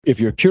If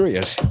you're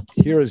curious,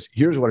 here's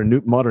what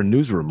a modern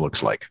newsroom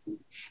looks like.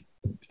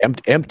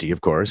 Empty,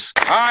 of course.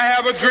 I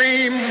have a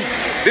dream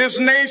this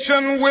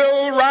nation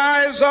will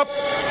rise up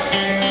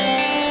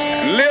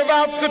and live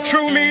out the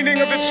true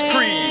meaning of its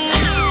creed.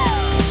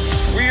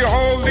 We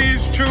hold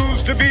these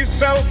truths to be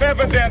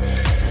self-evident,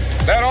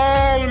 that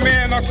all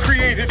men are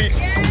created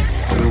equal.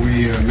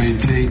 We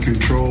maintain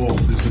control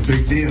is a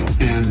big deal,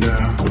 and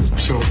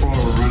so far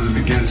we're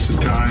running against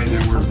the tide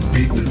and we're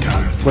beating the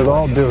tide. With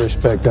all due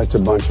respect, that's a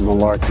bunch of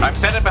malarkey. I've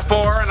said it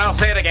before and I'll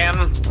say it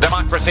again.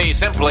 Democracy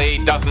simply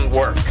doesn't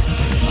work.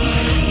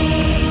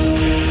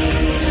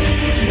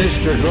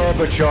 Mr.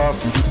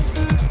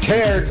 Gorbachev,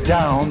 tear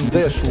down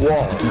this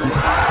wall.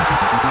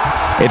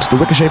 It's the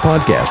Ricochet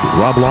Podcast with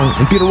Rob Long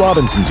and Peter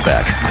Robinson's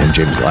back. I'm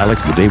James Lilac.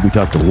 Today we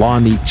talk to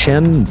Lanhee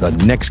Chen, the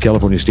next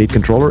California State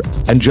Controller,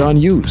 and John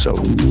Yoo. So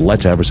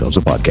let's have ourselves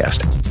a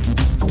podcast.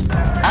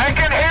 I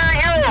can hear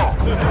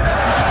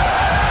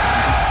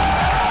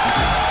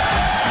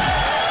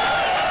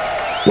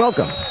you!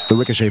 Welcome. It's the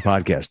Ricochet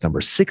Podcast,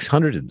 number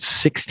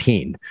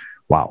 616.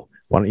 Wow.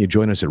 Why don't you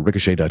join us at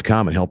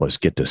ricochet.com and help us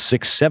get to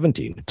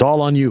 617? It's all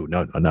on you.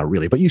 No, not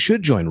really, but you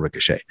should join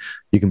Ricochet.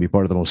 You can be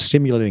part of the most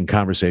stimulating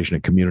conversation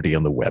and community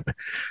on the web.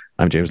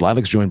 I'm James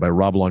Lilac, joined by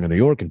Rob Long in New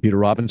York and Peter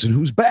Robinson,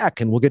 who's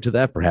back, and we'll get to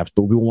that perhaps,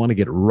 but we want to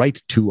get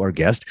right to our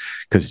guest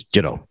because,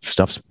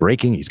 stuff's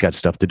breaking. He's got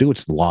stuff to do.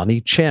 It's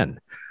Lanhee Chen.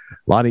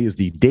 Lanhee is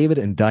the David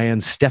and Diane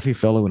Steffy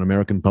Fellow in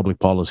American Public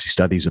Policy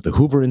Studies at the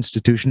Hoover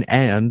Institution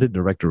and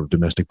Director of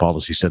Domestic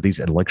Policy Studies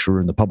and lecturer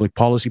in the Public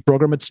Policy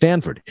Program at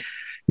Stanford.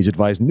 He's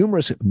advised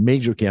numerous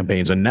major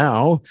campaigns, and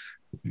now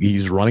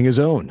he's running his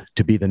own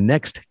to be the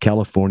next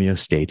California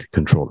State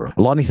Controller.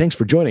 Lanhee, thanks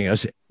for joining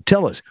us.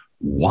 Tell us,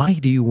 why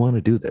do you want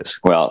to do this?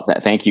 Well,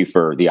 thank you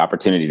for the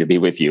opportunity to be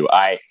with you.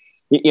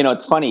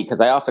 It's funny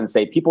because I often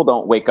say people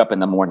don't wake up in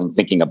the morning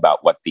thinking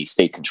about what the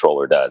state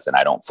controller does, and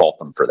I don't fault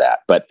them for that.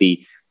 But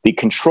the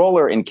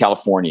controller in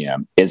California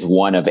is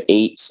one of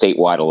 8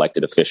 statewide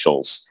elected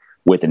officials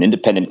with an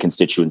independent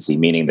constituency,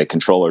 meaning the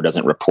controller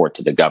doesn't report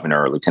to the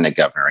governor or lieutenant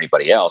governor or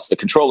anybody else. The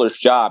controller's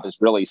job is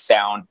really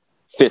sound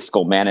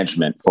fiscal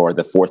management for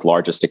the 4th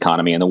largest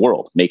economy in the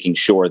world, making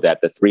sure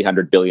that the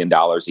 $300 billion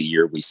a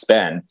year we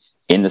spend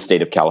in the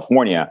state of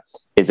California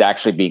is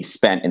actually being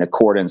spent in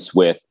accordance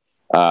with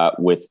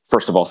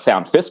first of all,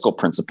 sound fiscal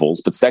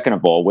principles, but second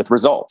of all, with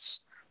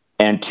results.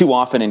 And too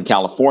often in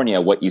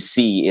California, what you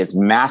see is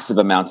massive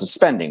amounts of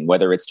spending,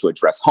 whether it's to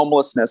address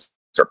homelessness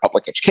or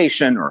public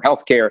education or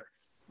healthcare,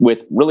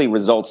 with really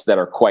results that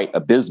are quite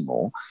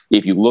abysmal.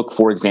 If you look,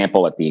 for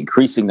example, at the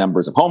increasing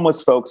numbers of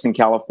homeless folks in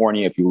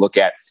California, if you look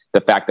at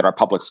the fact that our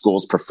public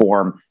schools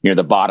perform near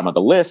the bottom of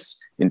the list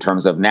in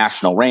terms of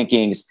national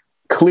rankings,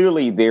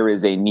 clearly there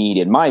is a need,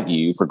 in my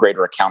view, for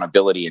greater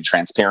accountability and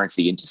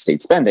transparency into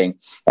state spending.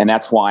 And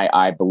that's why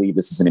I believe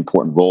this is an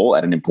important role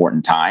at an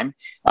important time.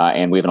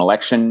 And we have an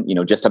election,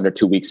 just under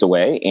 2 weeks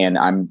away, and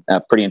I'm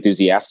pretty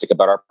enthusiastic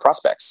about our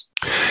prospects.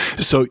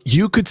 So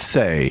you could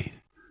say,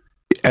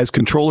 as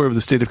controller of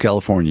the state of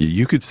California,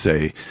 you could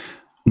say,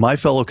 my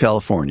fellow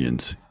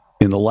Californians,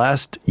 in the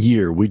last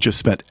year, we just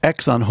spent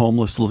X on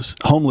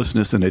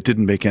homelessness, and it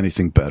didn't make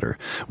anything better.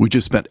 We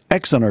just spent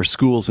X on our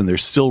schools, and they're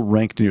still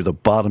ranked near the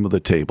bottom of the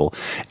table.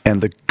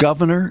 And the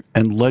governor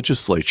and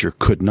legislature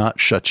could not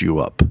shut you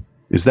up.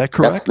 Is that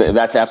correct?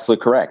 That's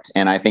absolutely correct.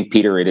 And I think,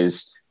 Peter,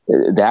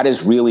 that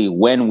is really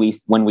when we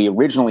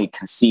originally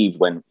conceived,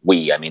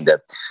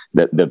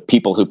 the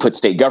people who put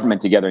state government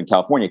together in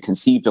California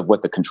conceived of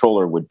what the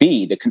controller would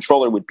be. The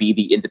controller would be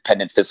the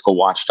independent fiscal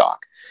watchdog,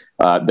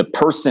 the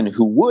person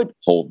who would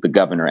hold the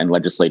governor and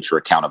legislature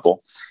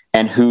accountable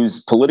and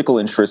whose political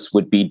interests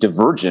would be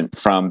divergent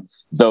from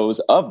those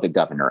of the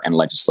governor and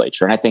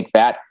legislature. And I think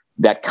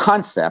that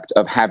concept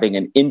of having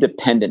an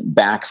independent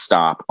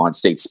backstop on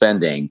state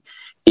spending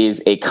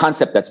is a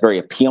concept that's very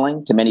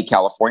appealing to many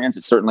Californians.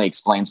 It certainly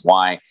explains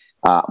why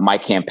my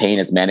campaign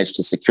has managed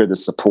to secure the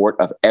support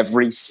of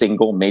every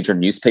single major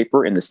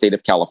newspaper in the state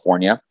of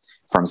California,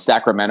 from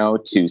Sacramento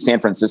to San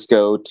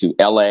Francisco to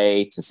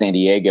LA to San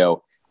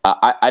Diego.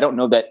 I don't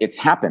know that it's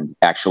happened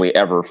actually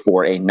ever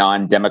for a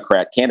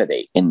non-Democrat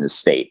candidate in this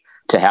state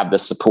to have the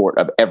support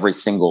of every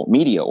single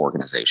media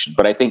organization.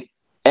 But I think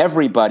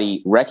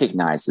everybody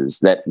recognizes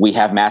that we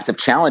have massive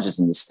challenges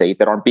in the state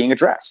that aren't being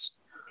addressed.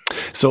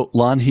 So,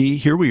 Lanhee,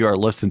 here we are,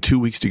 less than 2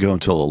 weeks to go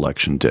until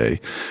Election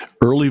Day.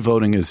 Early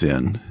voting is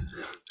in.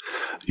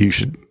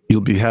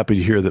 You'll be happy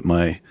to hear that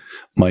my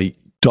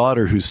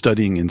daughter, who's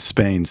studying in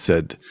Spain,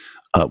 said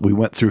we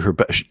went through her.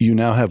 You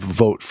now have a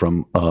vote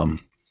from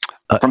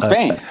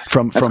Spain.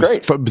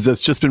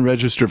 That's just been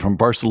registered from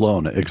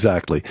Barcelona.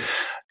 Exactly.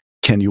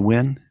 Can you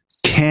win?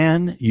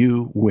 Can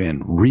you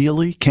win?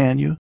 Really? Can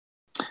you?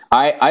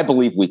 I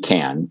believe we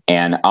can.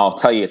 And I'll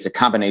tell you, it's a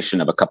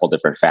combination of a couple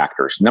different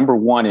factors. Number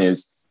one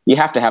is you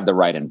have to have the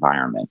right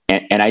environment.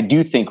 And I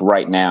do think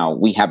right now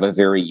we have a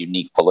very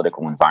unique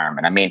political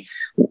environment. I mean,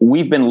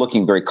 we've been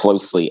looking very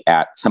closely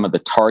at some of the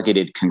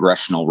targeted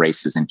congressional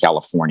races in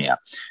California,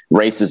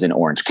 races in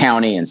Orange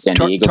County and San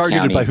Diego County.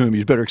 Targeted by whom?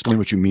 You better explain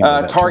what you mean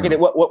by that. Targeted.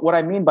 What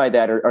I mean by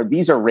that are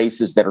these are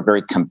races that are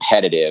very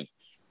competitive,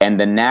 and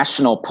the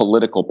national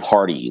political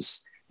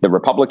parties, the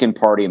Republican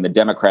Party and the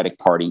Democratic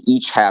Party,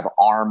 each have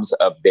arms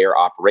of their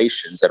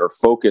operations that are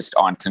focused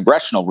on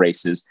congressional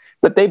races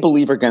that they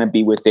believe are going to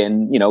be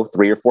within,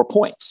 3 or 4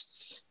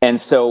 points. And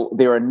so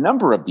there are a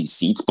number of these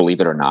seats,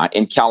 believe it or not,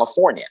 in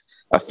California,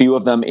 a few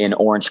of them in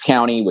Orange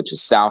County, which is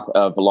south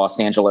of Los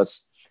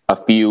Angeles, a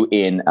few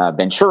in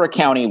Ventura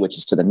County, which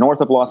is to the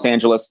north of Los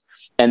Angeles,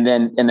 and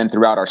then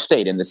throughout our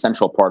state, in the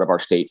central part of our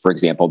state, for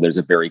example, there's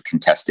a very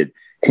contested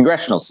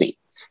congressional seat.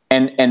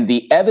 And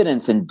the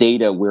evidence and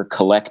data we're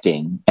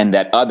collecting and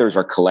that others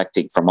are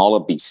collecting from all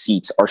of these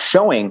seats are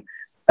showing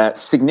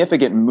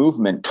significant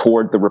movement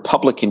toward the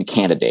Republican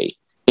candidate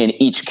in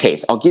each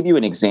case. I'll give you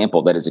an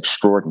example that is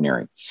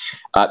extraordinary.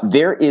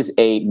 There is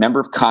a member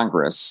of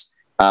Congress,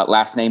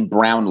 last name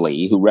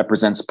Brownlee, who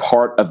represents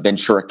part of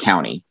Ventura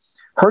County.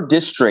 Her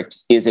district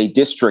is a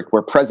district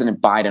where President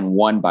Biden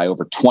won by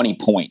over 20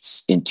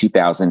 points in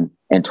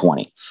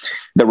 2020.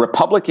 The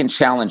Republican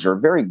challenger, a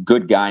very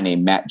good guy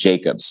named Matt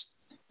Jacobs,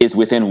 is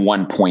within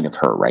 1 point of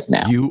her right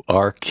now. You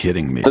are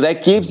kidding me. So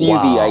that gives you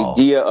the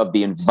idea of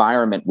the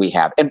environment we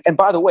have. And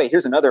by the way,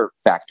 here's another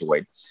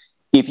factoid.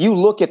 If you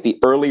look at the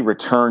early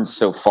returns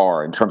so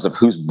far in terms of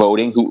who's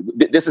voting,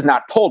 this is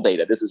not poll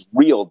data, this is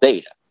real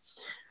data.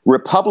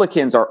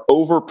 Republicans are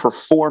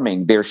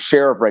overperforming their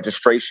share of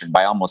registration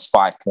by almost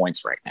 5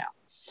 points right now.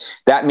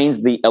 That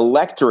means the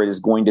electorate is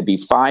going to be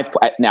 5.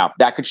 Now,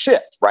 that could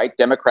shift, right?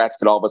 Democrats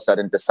could all of a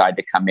sudden decide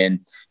to come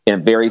in a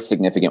very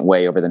significant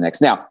way over the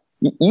next. Now,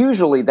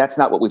 usually that's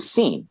not what we've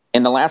seen.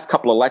 In the last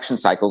couple election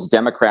cycles,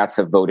 Democrats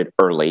have voted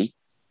early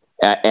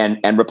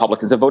and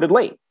Republicans have voted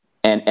late.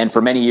 And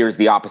for many years,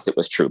 the opposite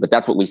was true, but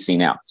that's what we see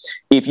now.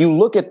 If you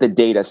look at the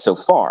data so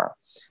far,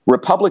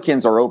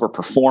 Republicans are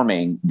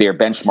overperforming their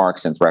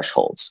benchmarks and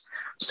thresholds.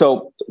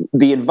 So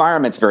the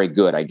environment's very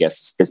good, I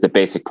guess, is the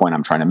basic point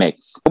I'm trying to make.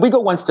 But we go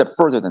one step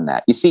further than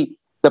that. You see,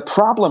 the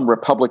problem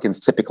Republicans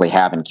typically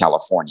have in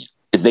California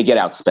is they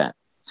get outspent.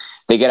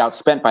 They get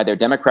outspent by their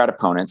Democrat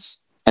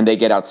opponents, and they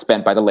get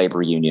outspent by the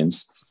labor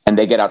unions, and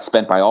they get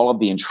outspent by all of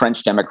the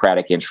entrenched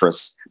Democratic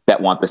interests that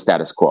want the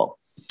status quo.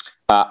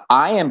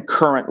 I am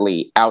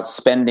currently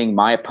outspending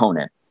my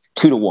opponent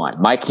 2-1.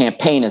 My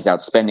campaign is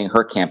outspending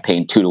her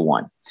campaign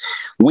 2-1.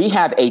 We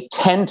have a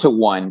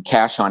 10-1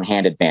 cash on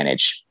hand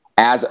advantage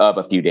as of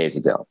a few days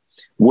ago.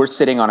 We're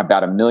sitting on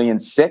about 1.6 million.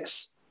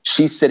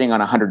 She's sitting on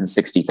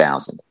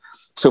 160,000.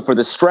 So for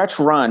the stretch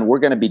run, we're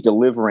going to be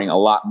delivering a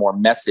lot more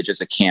message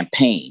as a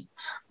campaign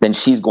than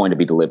she's going to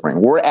be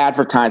delivering. We're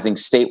advertising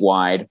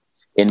statewide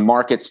in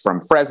markets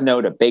from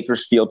Fresno to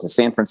Bakersfield to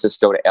San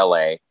Francisco to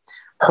LA.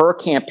 Her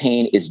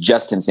campaign is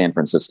just in San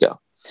Francisco.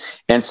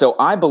 And so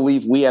I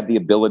believe we have the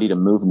ability to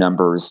move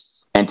numbers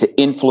and to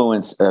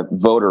influence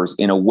voters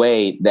in a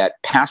way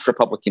that past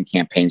Republican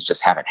campaigns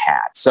just haven't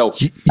had. So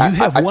you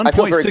have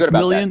 1.6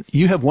 million.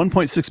 You have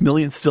 1.6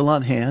 million still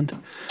on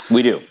hand.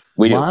 We do.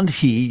 Lan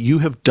He, you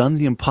have done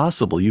the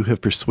impossible. You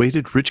have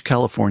persuaded rich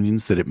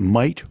Californians that it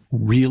might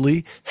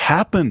really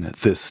happen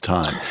this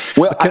time.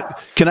 Well,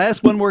 can I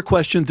ask one more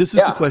question? This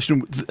is the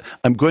question.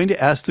 I'm going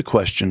to ask the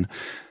question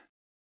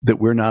that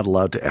we're not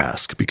allowed to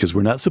ask because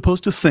we're not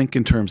supposed to think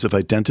in terms of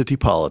identity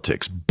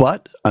politics,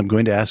 but I'm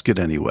going to ask it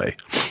anyway.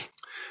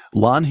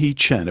 Lan He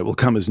Chen, it will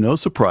come as no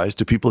surprise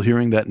to people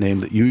hearing that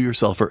name that you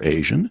yourself are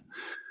Asian.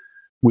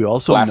 We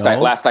also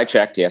last I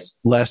checked, yes.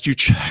 Last you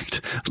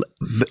checked.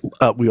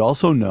 We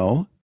also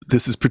know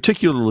this is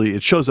particularly,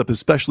 it shows up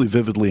especially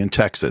vividly in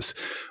Texas,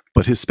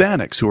 but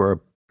Hispanics, who are a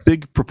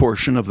big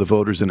proportion of the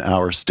voters in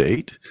our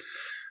state,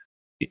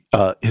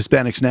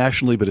 Hispanics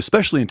nationally, but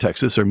especially in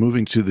Texas, are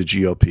moving to the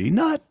GOP,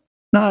 not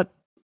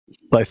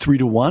by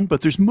 3-1,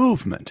 but there's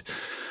movement.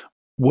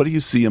 What do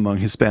you see among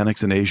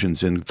Hispanics and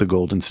Asians in the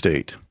Golden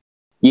State?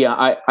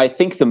 Yeah, I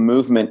think the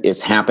movement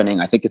is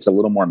happening. I think it's a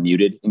little more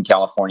muted in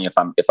California.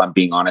 If I'm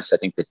being honest, I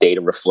think the data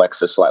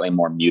reflects a slightly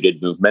more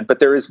muted movement, but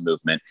there is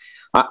movement.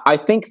 I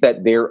think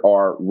that there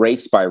are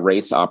race by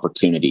race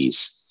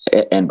opportunities,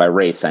 and by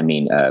race I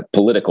mean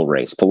political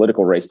race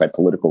by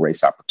political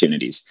race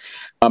opportunities.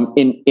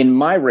 In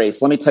my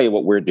race, let me tell you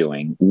what we're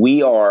doing.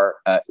 We are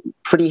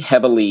pretty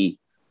heavily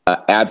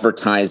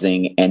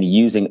advertising and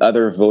using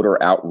other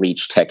voter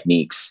outreach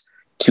techniques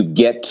to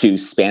get to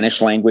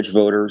Spanish language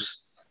voters,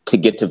 to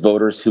get to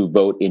voters who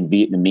vote in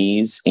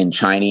Vietnamese, in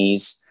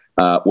Chinese.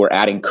 We're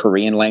adding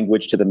Korean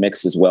language to the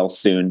mix as well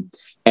soon.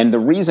 And the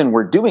reason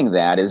we're doing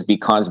that is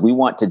because we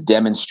want to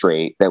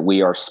demonstrate that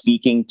we are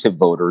speaking to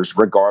voters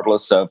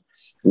regardless of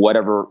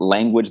whatever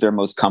language they're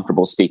most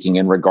comfortable speaking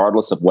in,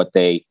 regardless of what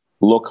they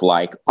look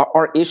like.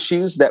 Our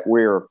issues that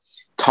we're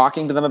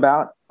talking to them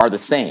about are the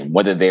same,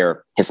 whether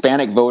they're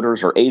Hispanic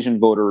voters or Asian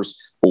voters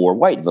or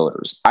white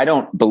voters. I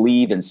don't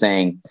believe in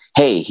saying,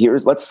 hey,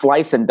 let's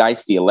slice and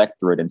dice the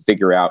electorate and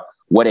figure out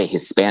what a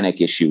Hispanic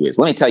issue is.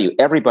 Let me tell you,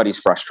 everybody's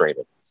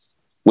frustrated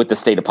with the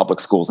state of public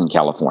schools in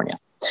California.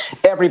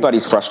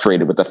 Everybody's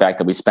frustrated with the fact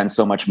that we spend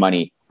so much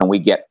money and we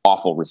get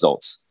awful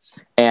results.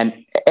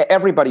 And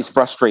everybody's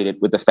frustrated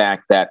with the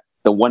fact that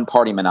the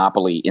one-party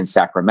monopoly in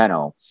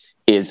Sacramento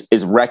is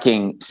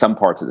wrecking some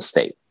parts of the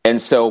state.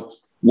 And so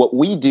what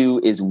we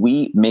do is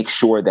we make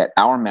sure that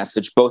our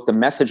message, both the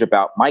message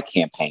about my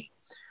campaign,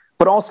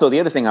 but also the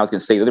other thing I was going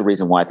to say, the other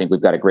reason why I think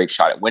we've got a great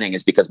shot at winning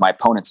is because my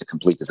opponent's a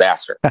complete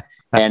disaster.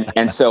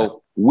 And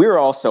so we're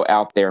also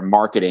out there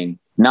marketing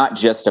not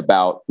just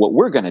about what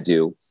we're going to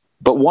do,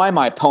 but why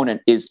my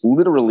opponent is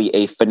literally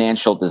a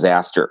financial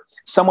disaster.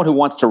 Someone who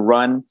wants to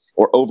run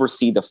or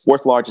oversee the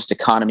fourth largest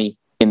economy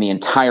in the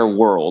entire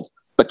world,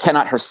 but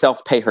cannot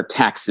herself pay her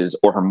taxes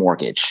or her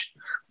mortgage.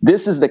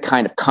 This is the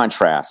kind of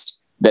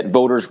contrast that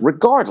voters,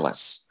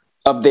 regardless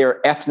of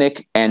their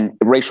ethnic and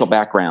racial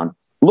background,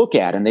 look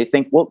at and they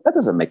think, well, that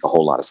doesn't make a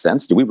whole lot of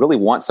sense. Do we really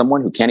want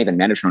someone who can't even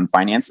manage her own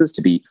finances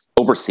to be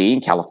overseeing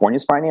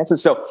California's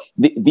finances? So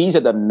these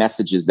are the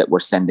messages that we're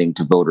sending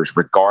to voters,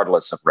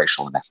 regardless of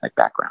racial and ethnic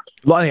background.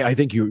 Lonnie, I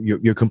think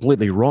you're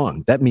completely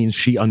wrong. That means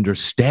she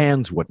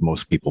understands what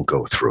most people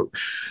go through.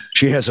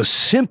 She has a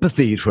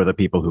sympathy for the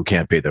people who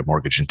can't pay their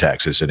mortgage and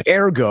taxes. And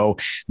ergo,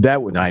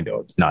 that would, I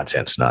know,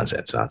 nonsense.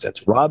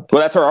 Rob?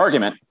 Well, that's her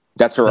argument.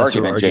 That's her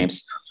argument,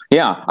 James.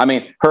 Yeah, I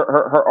mean,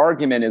 her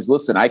argument is,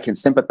 listen, I can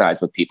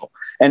sympathize with people,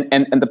 and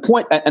the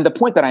point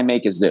that I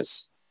make is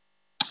this: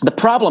 the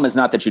problem is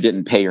not that you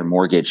didn't pay your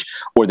mortgage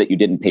or that you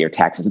didn't pay your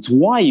taxes. It's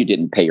why you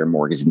didn't pay your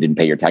mortgage and didn't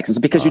pay your taxes.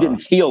 It's because you didn't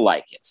feel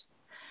like it.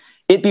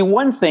 It'd be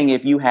one thing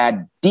if you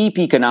had deep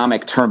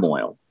economic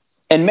turmoil,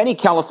 and many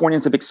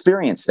Californians have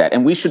experienced that,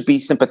 and we should be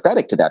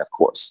sympathetic to that, of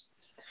course.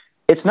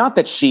 It's not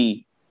that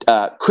she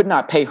could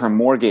not pay her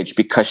mortgage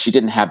because she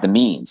didn't have the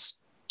means.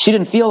 She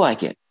didn't feel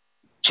like it.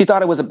 She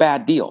thought it was a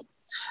bad deal.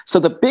 So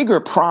the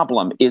bigger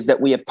problem is that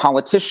we have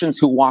politicians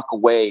who walk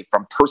away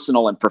from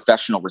personal and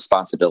professional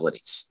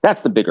responsibilities.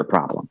 That's the bigger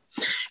problem.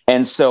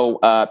 And so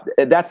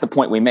that's the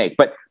point we make.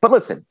 But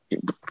listen,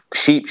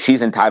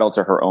 she's entitled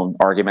to her own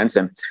arguments.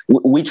 And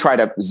we try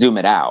to zoom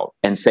it out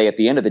and say, at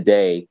the end of the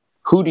day,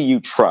 who do you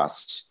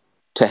trust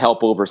to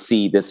help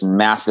oversee this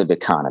massive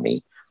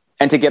economy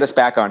and to get us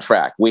back on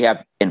track? We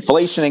have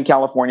inflation in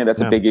California.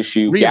 That's a big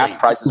issue. Really? Gas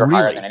prices are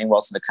higher than anywhere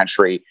else in the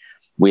country.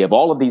 We have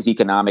all of these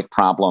economic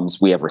problems.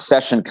 We have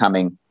recession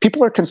coming.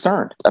 People are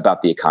concerned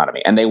about the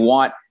economy, and they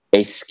want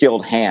a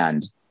skilled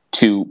hand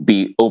to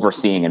be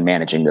overseeing and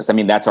managing this. I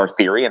mean, that's our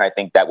theory, and I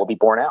think that will be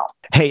borne out.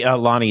 Hey,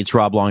 Lonnie, it's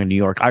Rob Long in New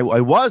York. I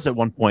was at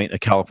one point a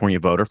California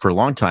voter for a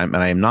long time,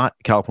 and I am not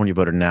a California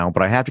voter now,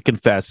 but I have to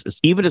confess,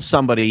 even as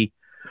somebody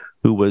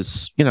who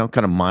was,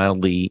 kind of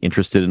mildly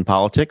interested in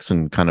politics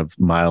and kind of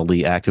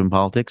mildly active in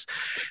politics.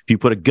 If you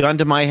put a gun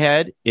to my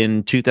head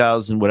in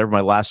 2000, whatever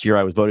my last year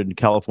I was voted in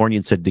California,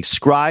 and said,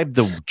 describe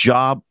the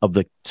job of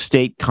the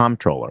state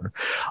comptroller,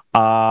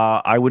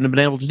 I wouldn't have been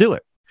able to do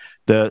it.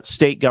 The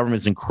state government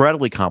is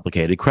incredibly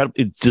complicated,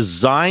 it's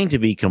designed to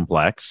be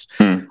complex.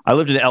 I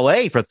lived in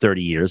LA for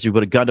 30 years. You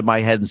put a gun to my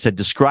head and said,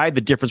 describe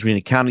the difference between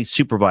a county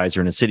supervisor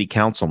and a city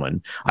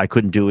councilman. I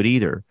couldn't do it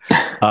either.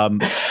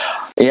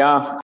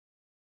 Yeah.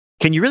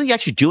 Can you really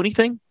actually do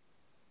anything?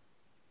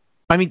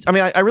 I mean,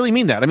 I really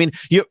mean that. I mean,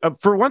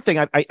 for one thing,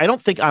 I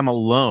don't think I'm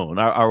alone,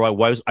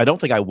 I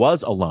don't think I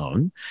was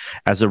alone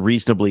as a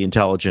reasonably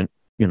intelligent,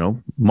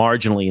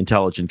 marginally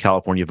intelligent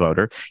California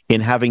voter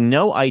in having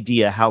no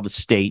idea how the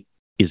state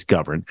is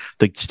governed.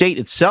 The state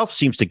itself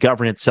seems to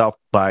govern itself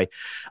by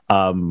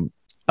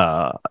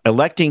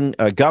electing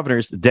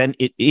governors, then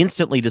it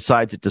instantly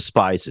decides it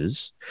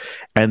despises,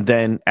 and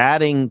then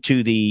adding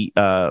to the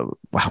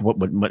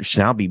what should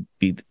now be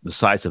the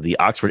size of the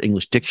Oxford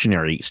English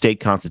Dictionary state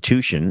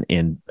constitution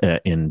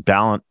in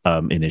ballot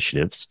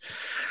initiatives.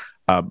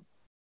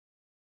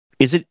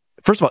 Is it,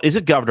 first of all, is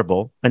it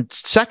governable? And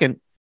second,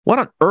 what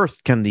on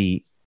earth can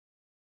the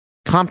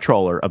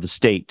comptroller of the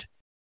state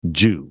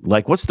do?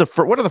 Like, what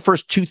are the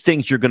first two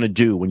things you're going to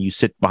do when you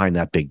sit behind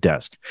that big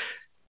desk?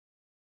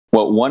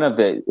 Well,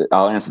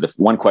 I'll answer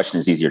one question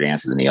is easier to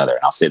answer than the other.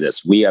 And I'll say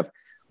this: we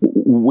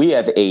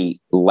have a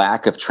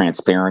lack of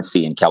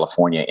transparency in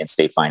California in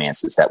state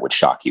finances that would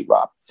shock you,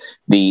 Rob.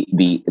 The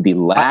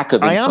lack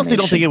of information. I honestly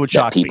don't think it would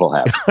shock people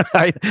have.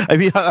 I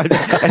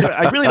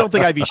really don't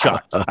think I'd be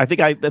shocked. I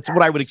think that's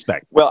what I would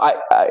expect. Well,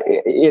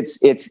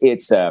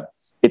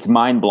 it's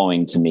mind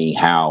blowing to me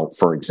how,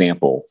 for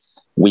example,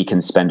 we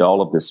can spend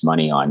all of this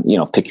money on,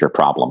 pick your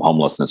problem,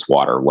 homelessness,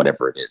 water,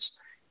 whatever it is,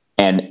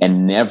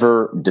 and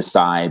never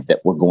decide that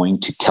we're going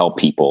to tell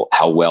people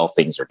how well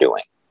things are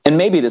doing. And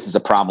maybe this is a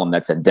problem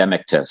that's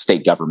endemic to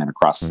state government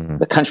across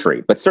the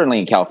country, but certainly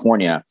in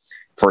California,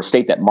 for a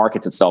state that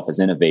markets itself as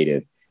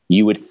innovative,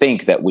 you would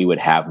think that we would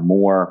have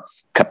more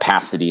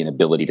capacity and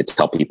ability to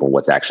tell people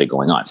what's actually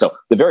going on. So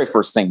the very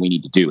first thing we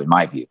need to do, in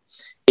my view,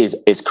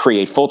 is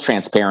create full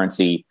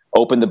transparency,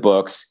 open the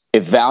books,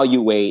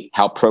 evaluate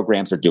how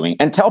programs are doing,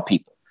 and tell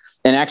people,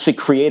 and actually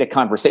create a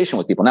conversation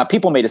with people. Now,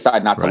 people may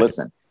decide not to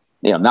listen.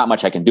 Not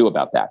much I can do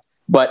about that.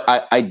 But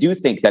I do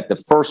think that the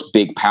first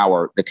big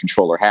power the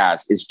controller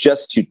has is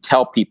just to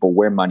tell people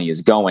where money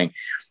is going.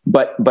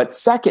 But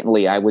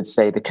secondly, I would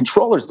say the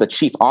controller is the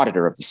chief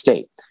auditor of the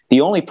state,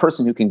 the only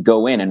person who can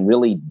go in and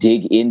really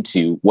dig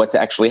into what's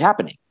actually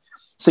happening.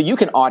 So you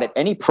can audit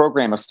any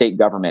program of state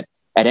government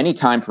at any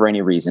time for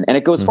any reason. And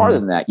it goes farther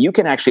than that. You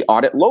can actually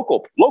audit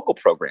local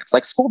programs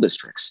like school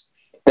districts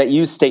that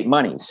use state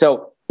money.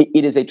 So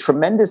it is a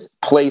tremendous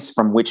place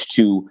from which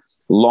to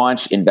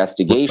launch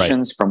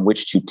investigations, from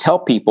which to tell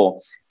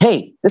people,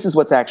 hey, this is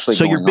what's actually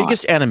going on. So your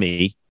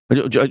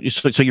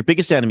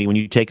biggest enemy when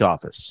you take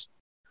office,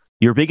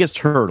 your biggest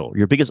hurdle,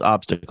 your biggest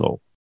obstacle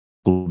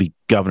will be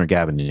Governor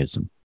Gavin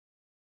Newsom.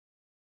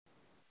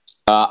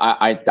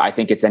 I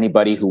think it's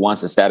anybody who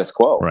wants the status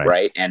quo,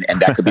 right? And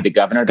that could be the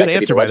governor. Good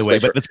answer, by the way,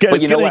 but it's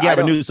going to be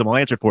Gavin Newsom. I'll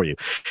answer for you.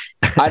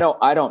 I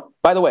don't.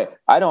 By the way,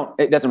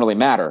 it doesn't really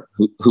matter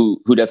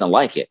who doesn't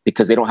like it,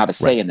 because they don't have a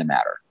say in the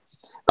matter.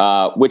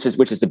 Which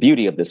is the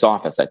beauty of this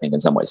office, I think, in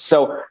some ways.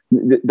 So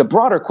the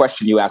broader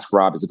question you ask,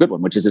 Rob, is a good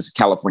one, which is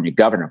California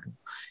governor?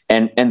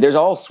 And there's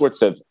all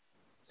sorts of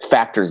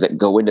factors that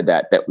go into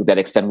that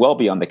extend well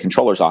beyond the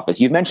controller's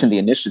office. You've mentioned the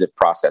initiative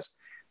process.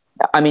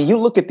 I mean, you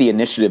look at the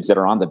initiatives that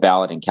are on the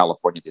ballot in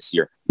California this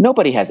year.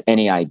 Nobody has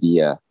any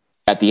idea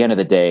at the end of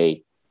the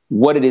day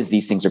what it is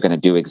these things are going to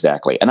do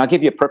exactly. And I'll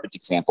give you a perfect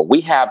example.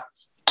 We have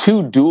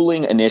two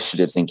dueling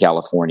initiatives in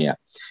California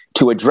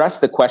to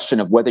address the question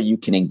of whether you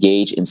can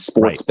engage in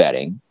sports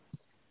betting.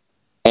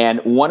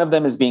 And one of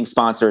them is being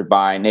sponsored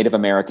by Native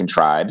American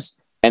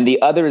tribes, and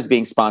the other is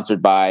being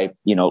sponsored by,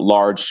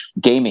 large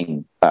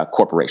gaming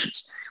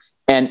corporations.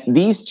 And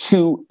these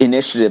two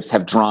initiatives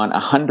have drawn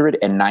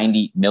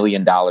 $190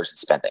 million in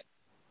spending.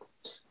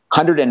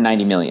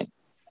 $190 million.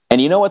 And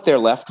you know what they're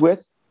left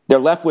with? They're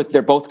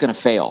both going to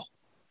fail,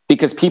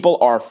 because people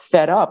are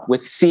fed up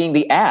with seeing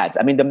the ads.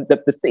 I mean,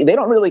 they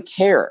don't really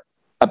care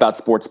about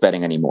sports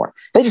betting anymore.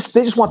 They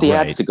just want the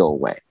ads to go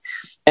away.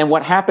 And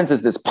what happens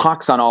is this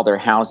pox on all their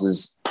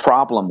houses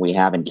problem we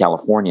have in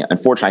California,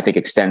 unfortunately, I think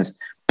extends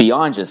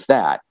beyond just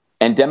that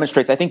and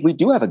demonstrates, I think we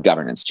do have a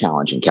governance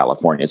challenge in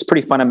California. It's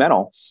pretty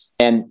fundamental.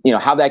 And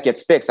how that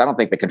gets fixed, I don't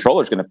think the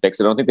controller is going to fix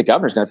it. I don't think the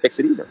governor is going to fix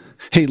it either.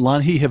 Hey,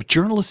 Lanhee, have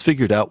journalists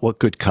figured out what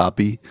good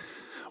copy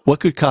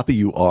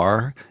you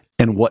are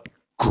and what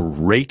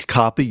great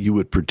copy you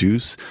would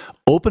produce?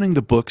 Opening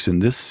the books in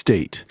this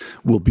state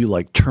will be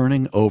like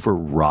turning over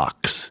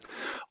rocks.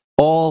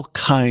 All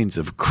kinds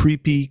of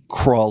creepy,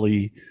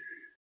 crawly,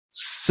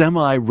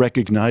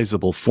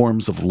 semi-recognizable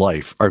forms of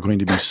life are going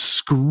to be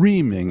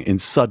screaming in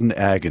sudden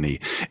agony.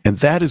 And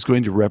that is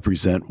going to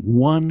represent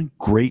one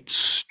great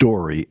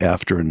story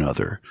after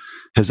another.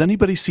 Has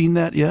anybody seen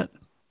that yet?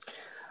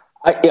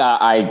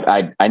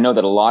 I know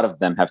that a lot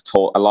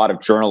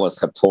of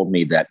journalists have told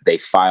me that they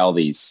file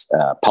these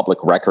Public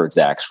Records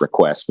Act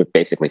requests, with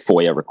basically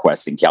FOIA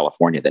requests in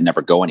California that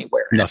never go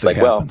anywhere. And Nothing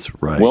happens.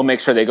 We'll make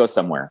sure they go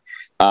somewhere.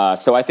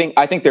 So I think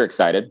they're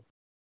excited.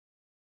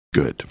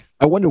 Good.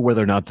 I wonder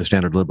whether or not the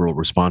standard liberal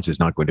response is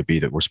not going to be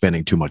that we're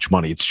spending too much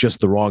money. It's just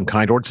the wrong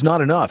kind, or it's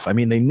not enough. I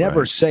mean, they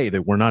never say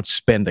that we're not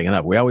spending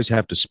enough. We always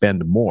have to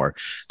spend more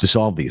to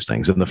solve these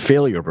things. And the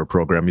failure of a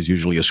program is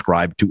usually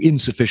ascribed to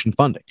insufficient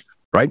funding,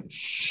 right?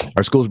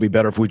 Our schools would be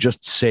better if we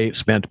just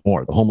spent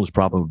more. The homeless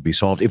problem would be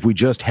solved if we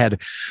just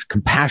had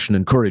compassion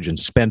and courage and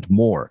spent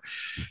more.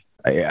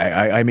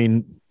 I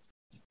mean,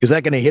 is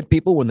that going to hit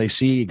people when they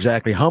see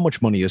exactly how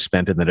much money is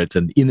spent and that it's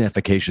an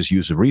inefficacious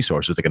use of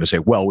resources? They're going to say,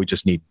 well, we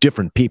just need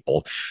different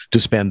people to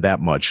spend that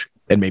much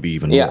and maybe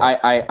even more.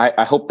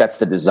 I hope that's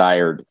the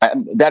desired,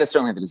 that is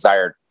certainly the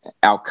desired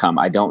outcome.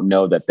 I don't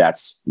know that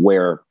that's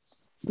where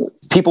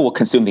people will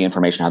consume the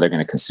information, how they're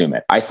going to consume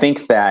it. I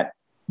think that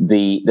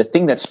the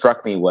thing that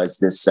struck me was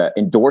this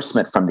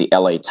endorsement from the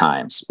LA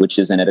Times, which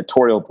is an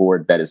editorial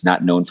board that is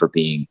not known for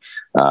being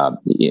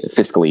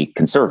fiscally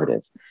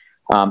conservative.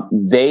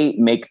 They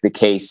make the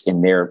case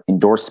in their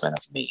endorsement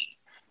of me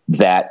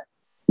that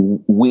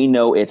we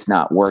know it's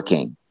not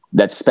working,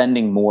 that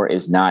spending more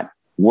is not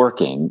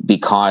working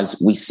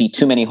because we see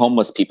too many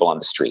homeless people on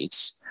the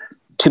streets,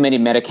 too many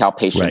Medi-Cal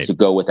patients who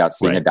go without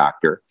seeing a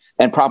doctor,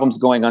 and problems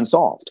going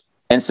unsolved.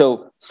 And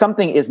so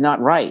something is not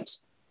right.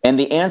 And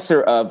the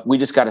answer of we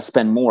just got to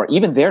spend more,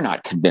 even they're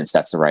not convinced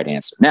that's the right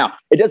answer. Now,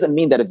 it doesn't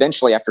mean that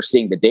eventually after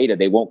seeing the data,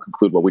 they won't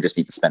conclude, well, we just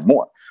need to spend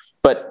more.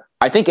 But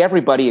I think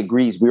everybody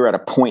agrees we're at a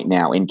point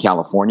now in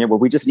California where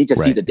we just need to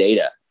see the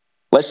data.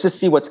 Let's just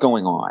see what's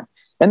going on.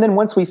 And then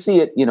once we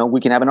see it,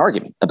 we can have an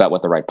argument about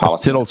what the right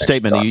policy is. It's an old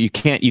statement.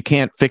 You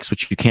can't fix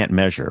what you can't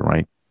measure,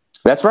 right?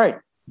 That's right.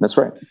 That's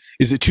right.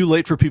 Is it too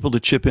late for people to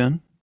chip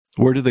in?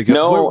 Where do they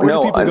go? Where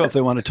do people go if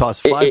they want to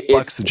toss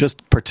 $5 to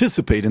just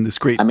participate in this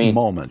great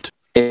moment?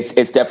 It's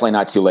definitely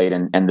not too late.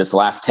 And this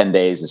last 10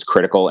 days is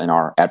critical in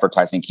our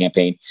advertising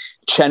campaign.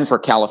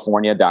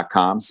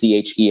 ChenForCalifornia.com,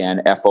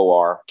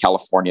 ChenFor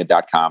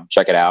California.com.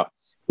 Check it out.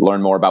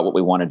 Learn more about what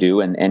we want to do.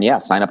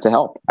 And sign up to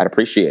help. I'd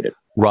appreciate it.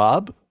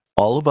 Rob,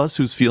 all of us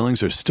whose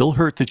feelings are still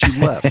hurt that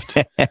you left,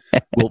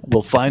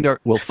 we'll find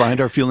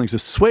our feelings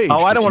assuaged.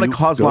 Oh, I don't want to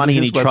cause Lonnie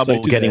any trouble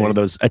today. getting one of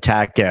those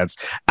attack ads.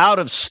 Out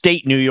of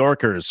state New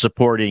Yorkers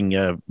supporting,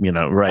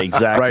 right,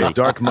 exactly. Right,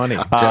 dark money.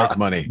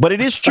 But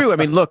it is true. I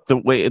mean, look, the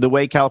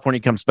way California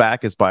comes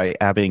back is by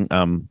having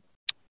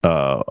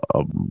at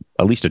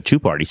least a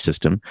two-party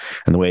system,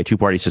 and the way a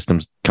two-party system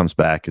comes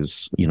back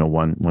is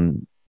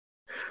one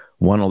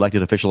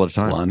elected official at a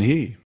time.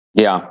 Lonnie.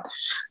 Yeah,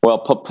 well,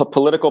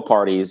 political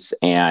parties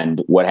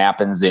and what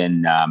happens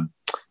in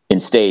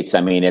states.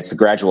 I mean, it's a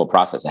gradual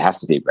process. It has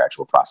to be a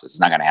gradual process. It's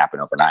not going to happen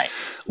overnight.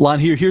 Lon,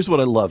 here's what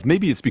I love.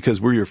 Maybe it's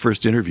because we're your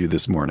first interview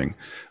this morning,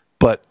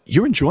 but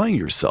you're enjoying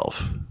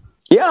yourself.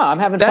 Yeah, I'm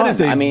having fun. That is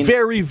a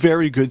very,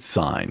 very good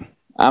sign.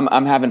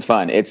 I'm having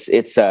fun. It's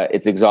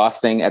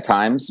exhausting at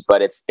times,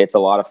 but it's a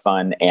lot of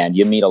fun, and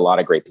you meet a lot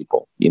of great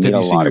people. Have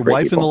you seen your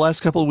wife in the last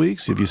couple of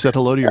weeks? Have you said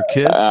hello to your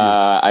kids?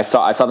 I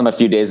saw them a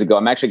few days ago.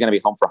 I'm actually going to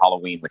be home for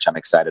Halloween, which I'm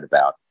excited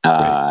about,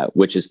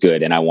 which is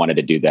good, and I wanted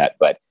to do that.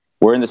 But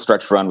we're in the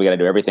stretch run. We got to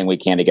do everything we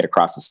can to get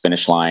across this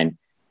finish line,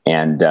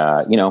 and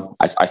I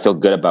feel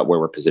good about where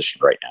we're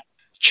positioned right now.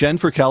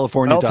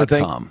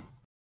 ChenForCalifornia.com.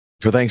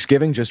 For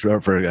Thanksgiving, just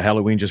for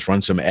Halloween, just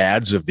run some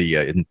ads of the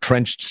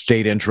entrenched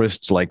state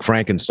interests like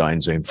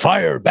Frankenstein saying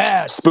 "fire,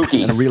 bad,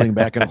 spooky," and reeling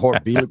back in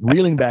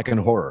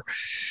horror.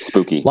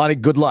 Spooky. Lonnie,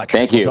 good luck.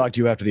 Thank you. We'll talk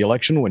to you after the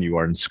election when you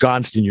are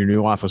ensconced in your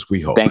new office.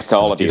 We hope. Thanks to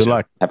all of you. Good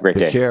luck. Have a great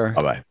day. Take care.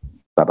 Bye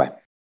bye.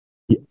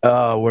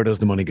 Where does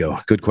the money go?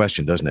 Good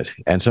question, doesn't it?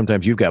 And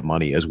sometimes you've got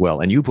money as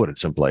well, and you put it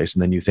someplace,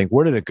 and then you think,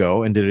 where did it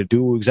go? And did it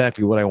do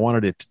exactly what I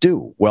wanted it to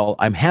do? Well,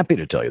 I'm happy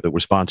to tell you that we're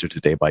sponsored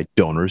today by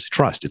Donors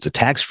Trust. It's a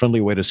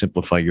tax-friendly way to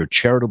simplify your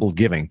charitable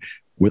giving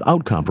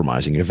without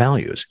compromising your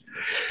values.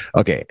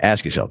 Okay,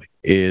 ask yourself,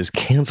 is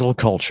cancel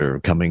culture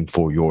coming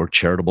for your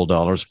charitable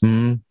dollars?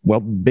 Well,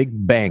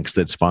 big banks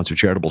that sponsor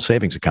charitable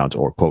savings accounts,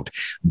 or, quote,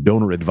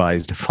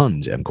 donor-advised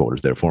funds, end quote,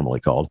 as they're formally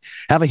called,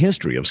 have a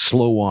history of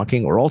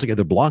slow-walking or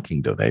altogether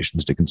blocking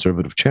donations to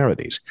conservative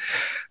charities.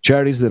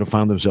 Charities that have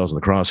found themselves in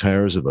the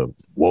crosshairs of the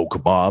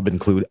woke mob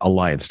include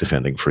Alliance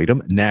Defending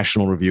Freedom,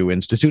 National Review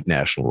Institute,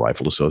 National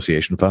Rifle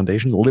Association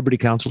Foundation, Liberty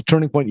Counsel,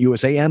 Turning Point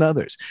USA, and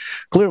others.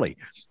 Clearly,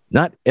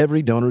 not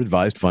every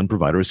donor-advised fund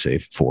provider is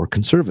safe for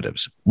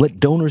conservatives. Let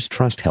Donors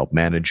Trust help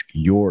manage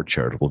your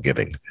charitable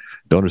giving.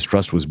 Donors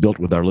Trust was built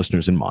with our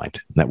listeners in mind.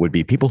 That would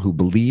be people who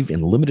believe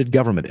in limited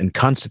government and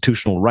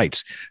constitutional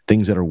rights,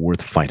 things that are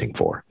worth fighting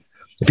for.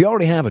 If you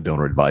already have a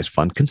donor-advised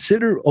fund,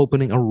 consider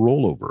opening a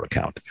rollover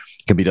account.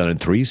 It can be done in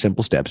 3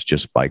 simple steps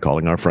just by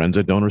calling our friends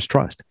at Donors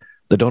Trust.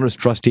 The Donors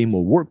Trust team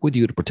will work with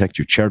you to protect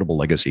your charitable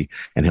legacy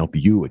and help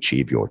you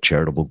achieve your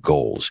charitable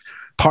goals.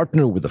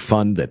 Partner with a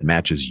fund that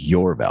matches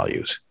your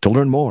values. To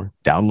learn more,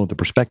 download the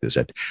prospectus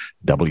at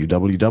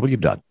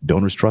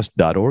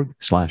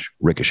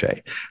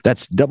www.donorstrust.org/ricochet.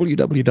 That's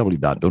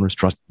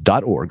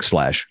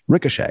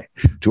www.donorstrust.org/ricochet.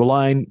 To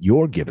align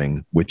your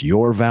giving with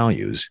your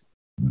values,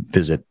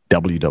 visit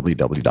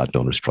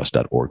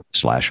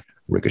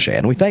www.donorstrust.org/ricochet.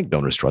 And we thank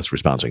Donors Trust for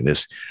sponsoring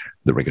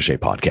the Ricochet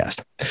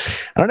podcast.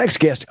 And our next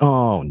guest,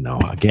 oh no,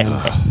 again.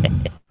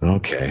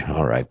 Okay,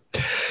 all right.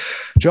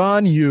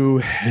 John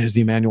Yoo is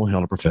the Emanuel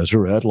Heller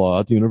Professor at Law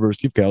at the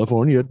University of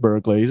California at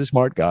Berkeley. He's a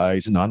smart guy.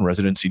 He's a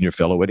non-resident senior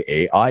fellow at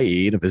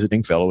AIE and a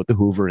visiting fellow at the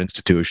Hoover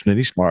Institution. And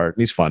he's smart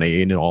and he's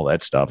funny and all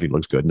that stuff. He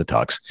looks good in the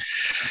tux.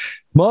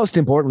 Most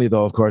importantly,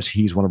 though, of course,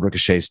 he's one of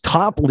Ricochet's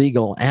top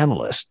legal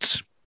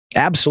analysts.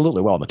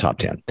 Absolutely. Well, in the top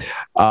 10.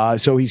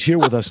 So he's here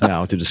with us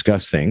now to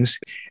discuss things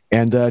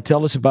and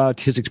tell us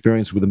about his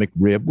experience with the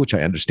McRib, which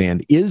I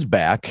understand is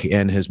back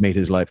and has made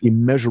his life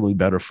immeasurably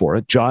better for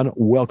it. John,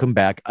 welcome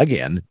back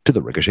again to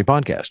the Ricochet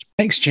podcast.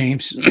 Thanks,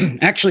 James.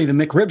 Actually, the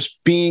McRib's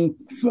being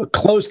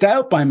closed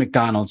out by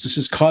McDonald's. This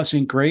is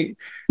causing great...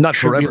 Not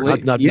forever.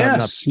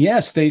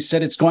 Yes. They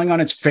said it's going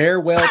on its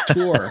farewell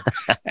tour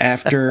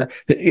after.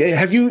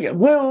 Have you?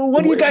 Well,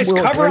 what do you guys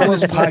cover on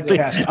this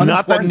podcast?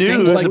 Not the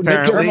news, like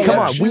apparently. Come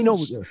on,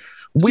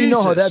 we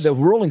know how that the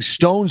Rolling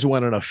Stones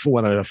went on a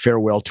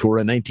farewell tour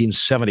in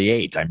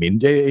 1978. I mean,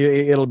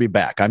 it'll be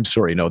back. I'm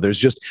sorry. No, there's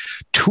just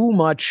too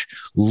much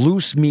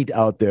loose meat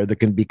out there that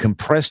can be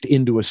compressed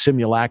into a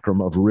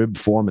simulacrum of rib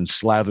form and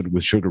slathered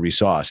with sugary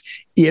sauce.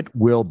 It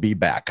will be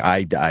back.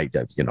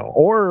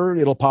 Or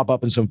it'll pop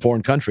up in some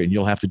foreign country and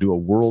you'll have to do a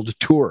world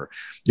tour.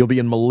 You'll be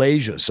in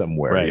Malaysia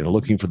somewhere, right,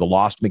 looking for the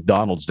lost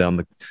McDonald's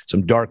down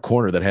some dark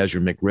corner that has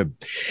your McRib.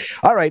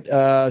 All right,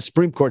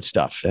 Supreme Court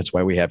stuff. That's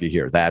why we have you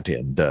here. That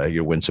and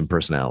you'll win some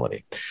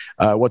personality.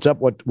 What's up?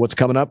 What's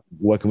coming up?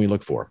 What can we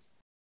look for?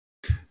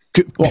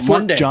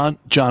 Monday. John,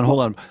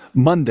 hold on.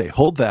 Monday,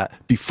 hold that.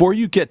 Before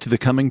you get to the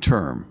coming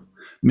term,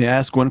 may I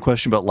ask one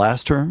question about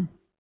last term?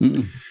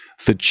 Mm-mm.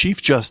 The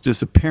Chief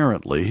Justice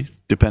apparently,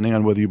 depending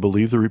on whether you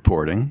believe the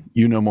reporting,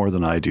 you know more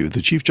than I do, the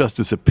Chief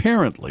Justice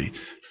apparently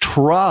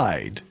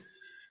tried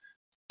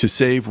to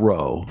save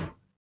Roe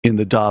in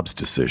the Dobbs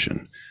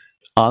decision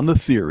on the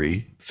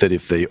theory that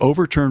if they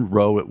overturned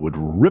Roe, it would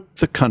rip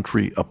the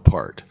country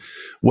apart.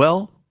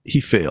 Well, he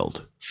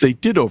failed. They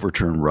did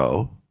overturn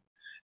Roe,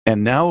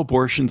 And now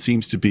abortion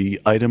seems to be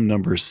item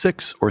number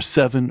 6 or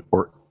 7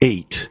 or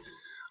 8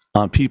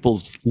 on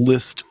people's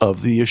list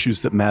of the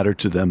issues that matter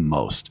to them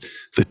most.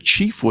 The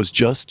chief was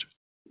just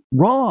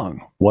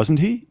wrong, wasn't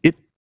he? It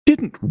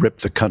didn't rip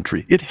the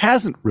country. It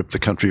hasn't ripped the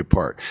country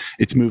apart.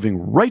 It's moving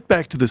right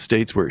back to the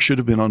states where it should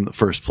have been in the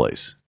first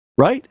place,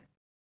 right?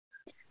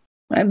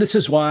 And this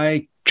is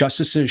why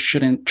justices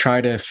shouldn't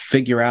try to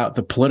figure out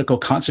the political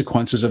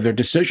consequences of their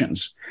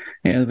decisions.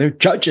 They're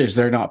judges.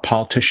 They're not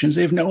politicians.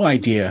 They have no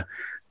idea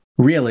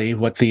really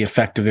what the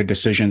effect of their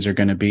decisions are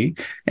going to be.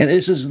 And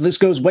this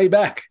goes way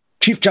back.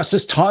 Chief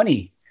Justice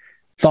Taney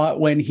thought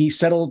when he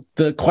settled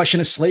the question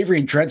of slavery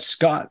in Dred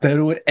Scott that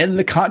it would end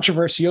the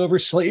controversy over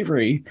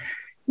slavery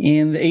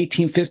in the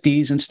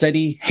 1850s. Instead,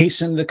 he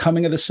hastened the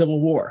coming of the Civil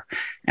War.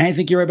 And I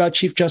think you're right about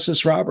Chief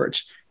Justice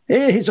Roberts.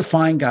 He's a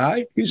fine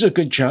guy. He's a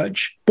good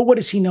judge. But what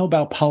does he know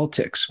about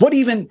politics? What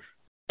even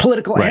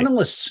political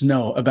analysts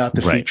know about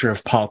the future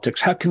of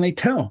politics? How can they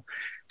tell?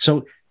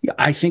 So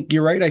I think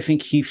you're right. I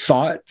think he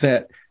thought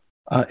that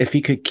if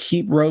he could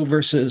keep Roe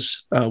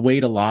versus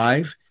Wade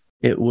alive,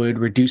 it would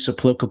reduce a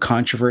political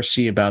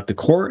controversy about the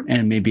court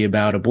and maybe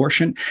about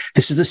abortion.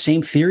 This is the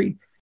same theory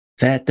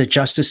that the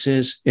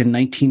justices in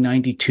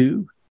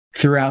 1992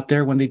 threw out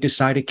there when they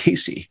decided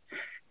Casey.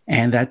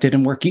 And that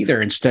didn't work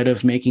either. Instead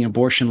of making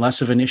abortion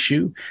less of an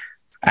issue,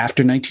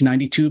 after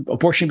 1992,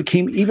 abortion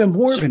became even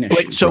more of an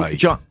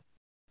issue.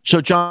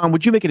 John,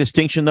 would you make a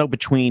distinction, though,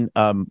 between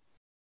the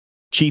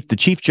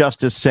Chief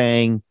Justice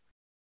saying,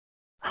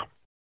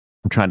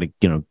 I'm trying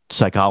to,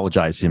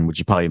 psychologize him, which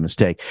is probably a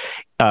mistake,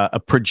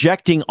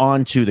 projecting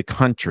onto the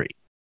country,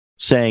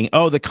 saying,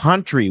 oh, the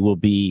country will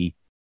be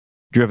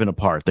driven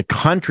apart. The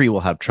country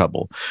will have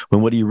trouble.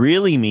 When what he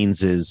really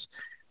means is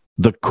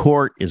the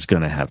court is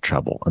going to have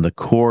trouble, and the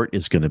court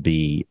is going to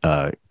be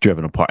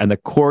driven apart, and the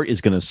court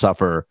is going to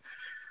suffer,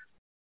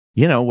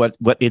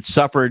 what it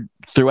suffered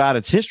throughout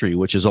its history,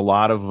 which is a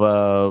lot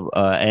of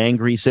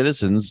angry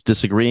citizens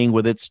disagreeing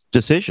with its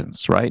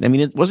decisions, right? I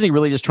mean, wasn't he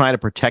really just trying to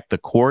protect the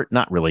court,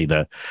 not really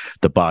the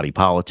body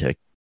politic?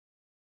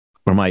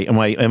 Or am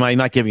I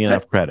not giving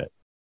enough credit?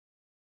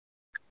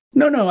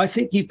 No. I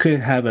think you could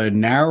have a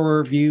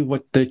narrower view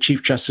what the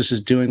Chief Justice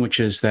is doing, which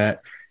is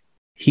that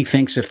he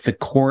thinks if the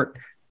court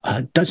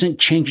doesn't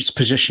change its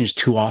positions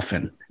too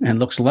often and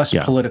looks less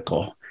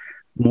political,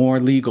 more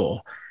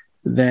legal,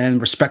 then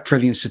respect for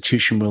the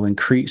institution will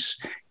increase.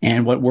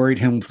 And what worried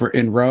him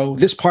in Roe,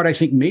 this part I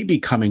think may be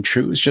coming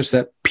true, is just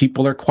that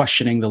people are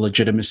questioning the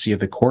legitimacy of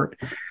the court.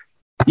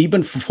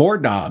 Even before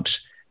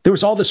Dobbs, there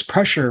was all this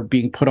pressure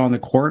being put on the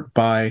court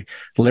by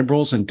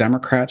liberals and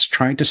Democrats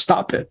trying to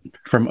stop it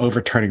from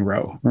overturning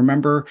Roe.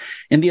 Remember,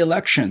 in the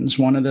elections,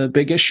 one of the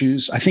big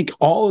issues, I think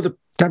all of the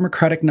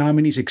Democratic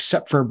nominees,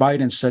 except for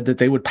Biden, said that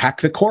they would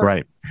pack the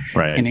court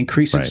and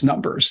increase its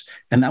numbers.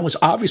 And that was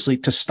obviously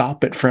to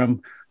stop it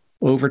from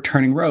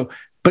overturning Roe.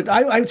 But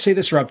I would say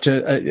this, Rob,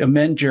 to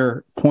amend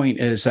your point,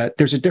 is that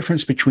there's a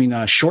difference between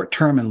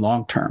short-term and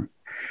long-term.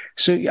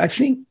 So I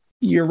think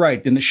you're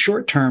right. In the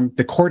short term,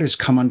 the court has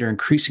come under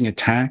increasing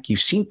attack.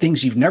 You've seen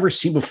things you've never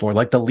seen before,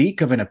 like the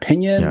leak of an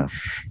opinion,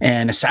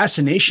 an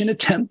assassination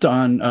attempt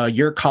on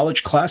your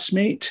college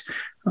classmate.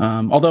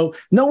 Although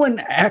no one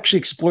actually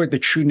explored the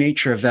true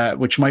nature of that,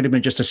 which might have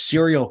been just a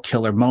serial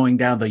killer mowing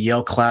down the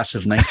Yale class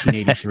of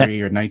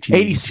 1983 or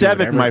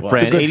 1987, my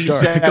friend.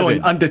 87,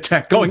 going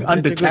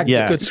undetected.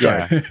 Yeah, good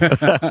start.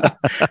 Yeah.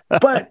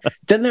 But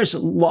then there's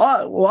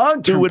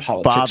long-term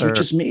politics, which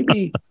is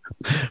maybe.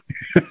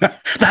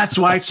 That's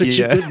why it's such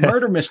a good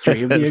murder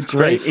mystery. It'd be a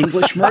great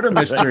English murder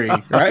mystery,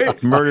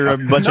 right? Murder a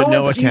bunch of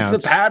no accounts. No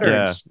one sees the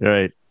patterns. Yeah,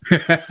 right.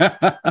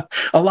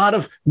 A lot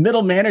of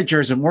middle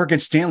managers at Morgan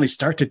Stanley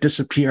start to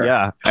disappear.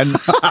 Yeah. And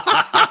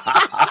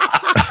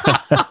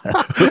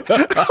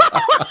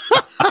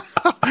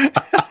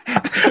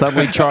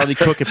suddenly Charlie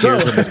Cook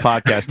appears on this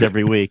podcast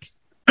every week.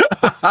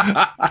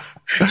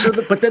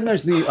 But then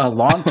there's the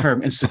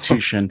long-term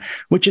institution,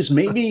 which is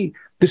maybe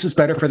this is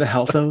better for the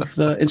health of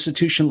the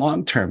institution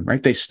long-term,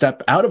 right? They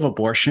step out of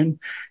abortion.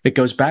 It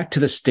goes back to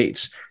the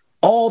states.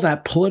 All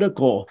that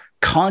political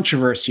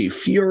controversy,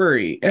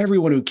 fury,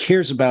 everyone who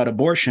cares about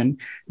abortion,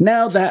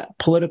 now that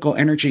political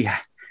energy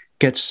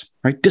gets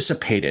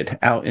dissipated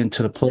out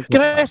into the political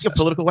process. Can I ask you a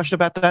political question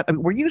about that? I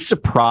mean, were you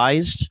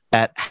surprised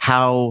at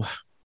how,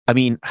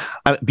 being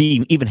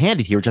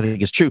even-handed here, which I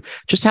think is true,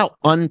 just how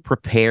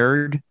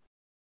unprepared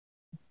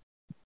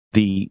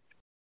the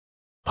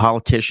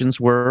politicians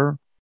were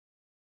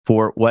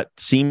for what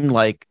seemed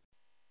like,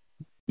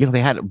 they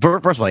had,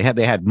 first of all,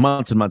 they had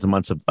months and months and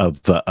months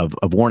of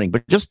warning,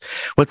 but just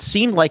what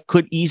seemed like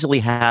could easily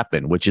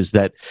happen, which is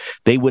that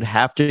they would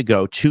have to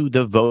go to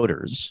the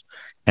voters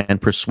and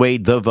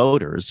persuade the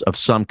voters of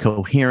some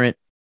coherent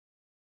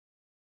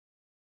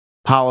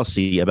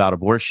policy about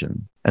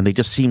abortion. And they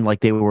just seemed like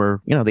they were,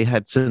 they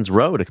had since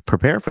Roe to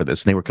prepare for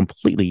this, and they were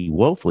completely,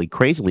 woefully,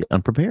 crazily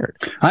unprepared.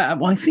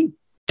 I think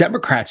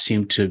Democrats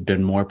seem to have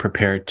been more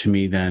prepared to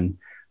me than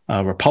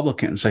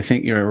Republicans. I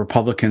think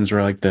Republicans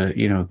were like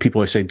the people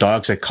always say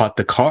dogs that caught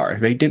the car.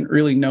 They didn't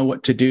really know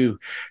what to do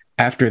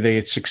after they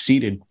had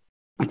succeeded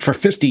for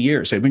 50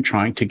 years, they've been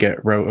trying to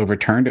get Roe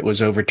overturned. It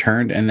was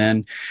overturned. And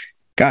then,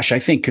 gosh, I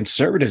think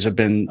conservatives have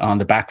been on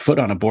the back foot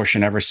on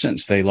abortion ever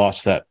since they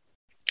lost that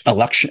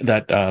election,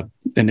 that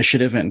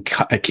initiative in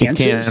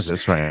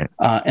Kansas. Right.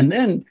 And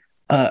then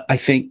I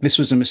think this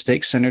was a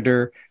mistake.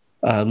 Senator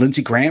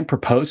Lindsey Graham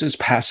proposes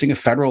passing a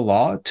federal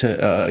law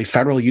a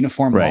federal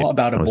uniform law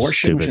about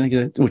abortion,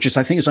 which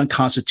I think is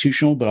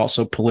unconstitutional, but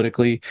also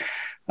politically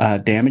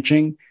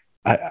damaging.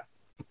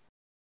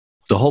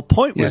 The whole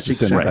point was to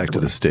send it back to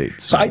the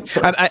states. So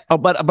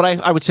but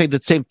I would say the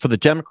same for the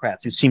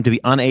Democrats, who seem to be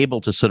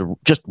unable to sort of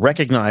just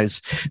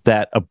recognize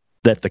that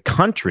that the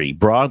country,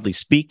 broadly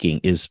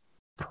speaking, is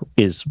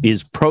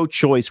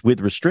pro-choice with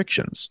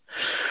restrictions.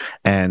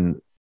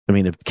 And I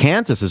mean, if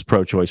Kansas is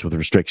pro-choice with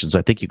restrictions,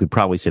 I think you could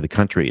probably say the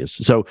country is.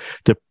 So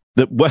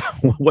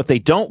what they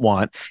don't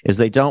want is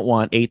they don't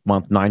want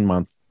 8-month,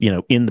 9-month,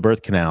 in the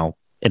birth canal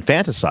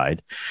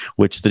infanticide,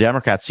 which the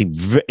Democrats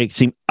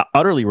seem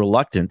utterly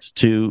reluctant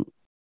to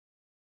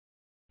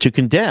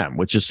condemn,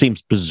 which just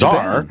seems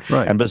bizarre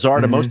and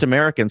bizarre to most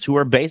Americans who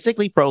are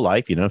basically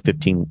pro-life,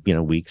 15,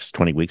 weeks,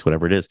 20 weeks,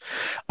 whatever it is.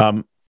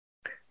 Are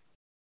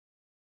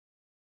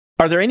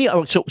there any,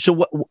 so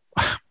what,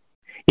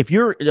 if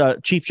you're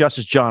Chief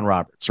Justice John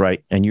Roberts,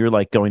 right, and you're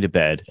like going to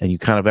bed and you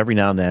kind of every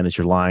now and then as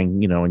you're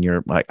lying, and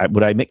you're like,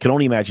 can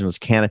only imagine this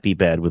canopy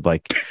bed with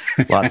like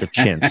lots of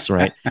chintz,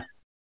 right?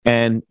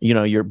 And,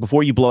 you're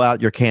before you blow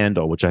out your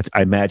candle, which I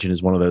imagine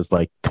is one of those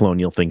like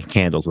colonial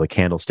candles with a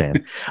candle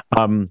stand.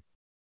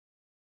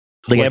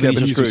 Like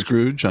Ebenezer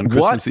Scrooge on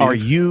Christmas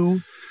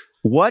Eve.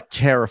 What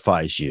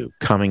terrifies you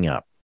coming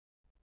up?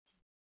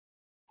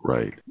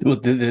 Right. Well,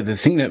 the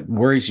thing that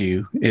worries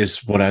you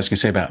is what I was going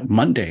to say about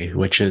Monday,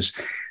 which is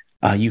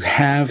you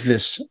have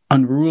this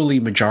unruly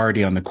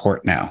majority on the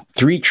court now.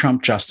 3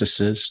 Trump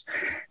justices,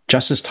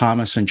 Justice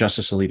Thomas and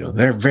Justice Alito.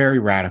 They're very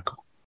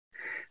radical.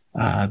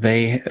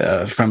 Based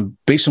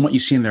on what you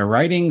see in their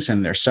writings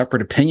and their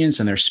separate opinions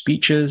and their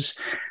speeches,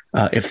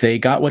 if they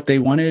got what they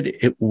wanted,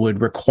 it would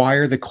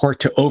require the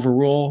court to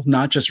overrule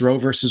not just Roe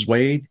versus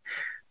Wade,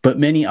 but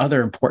many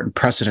other important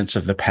precedents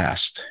of the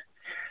past.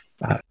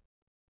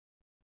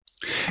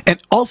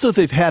 And also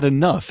they've had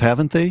enough,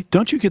 haven't they?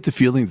 Don't you get the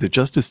feeling that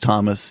Justice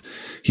Thomas,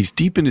 he's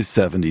deep in his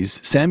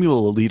 70s.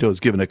 Samuel Alito has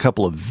given a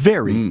couple of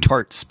very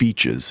tart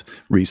speeches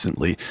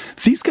recently.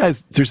 These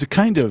guys, there's a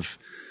kind of,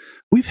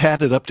 we've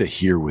had it up to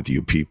here with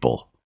you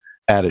people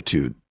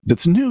attitude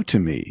that's new to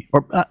me.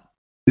 Or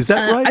is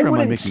that right? I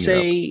wouldn't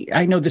say,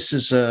 I know this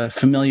is a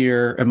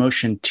familiar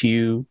emotion to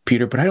you,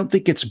 Peter, but I don't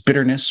think it's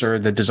bitterness or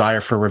the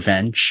desire for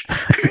revenge.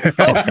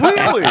 Oh,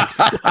 really?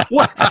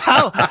 What?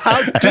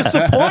 How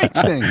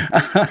disappointing.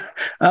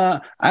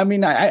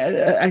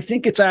 I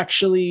think it's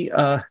actually,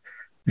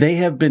 they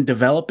have been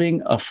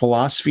developing a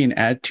philosophy and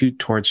attitude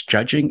towards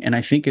judging, and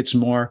I think it's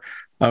more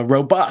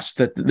robust,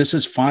 that this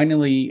is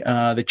finally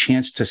the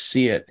chance to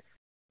see it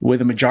with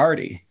a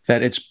majority,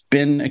 that it's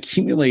been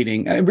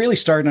accumulating. It really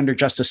started under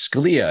Justice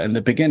Scalia in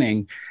the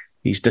beginning,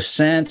 these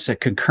dissents and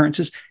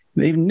concurrences.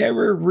 They've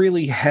never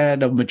really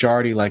had a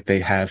majority like they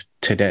have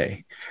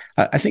today.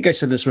 I think I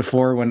said this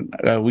before when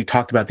we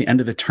talked about the end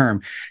of the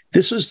term.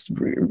 This was,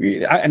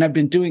 and I've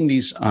been doing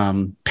these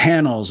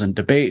panels and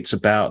debates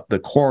about the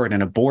court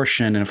and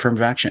abortion and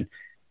affirmative action.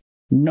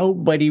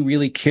 Nobody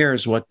really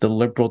cares what the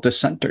liberal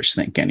dissenters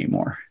think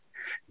anymore.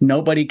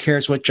 Nobody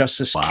cares what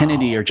Justice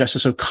Kennedy or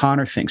Justice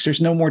O'Connor thinks.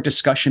 There's no more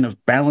discussion of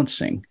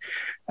balancing.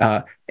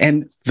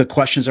 And the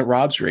questions that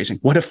Rob's raising,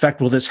 what effect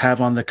will this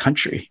have on the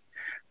country?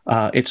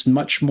 It's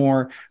much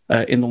more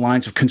in the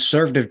lines of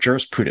conservative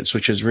jurisprudence,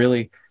 which is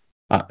really,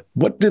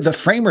 what do the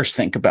framers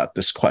think about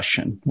this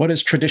question? What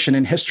does tradition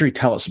and history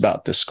tell us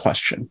about this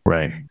question?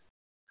 Right.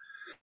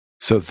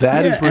 So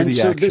that is where the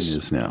action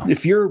is now.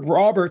 If you're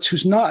Roberts,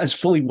 who's not as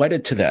fully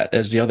wedded to that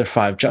as the other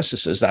 5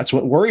 justices, that's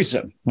what worries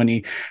him when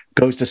he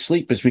goes to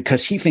sleep, is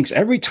because he thinks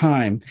every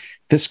time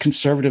this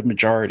conservative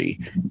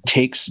majority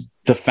takes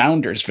the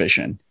founders'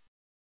 vision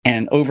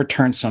and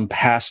overturns some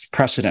past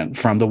precedent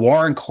from the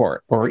Warren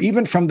Court or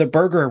even from the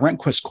Berger and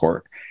Rehnquist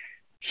Court,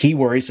 he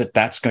worries that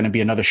that's going to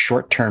be another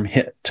short-term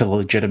hit to the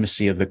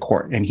legitimacy of the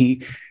court. And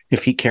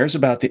if he cares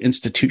about the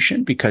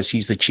institution because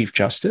he's the Chief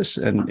Justice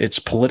and its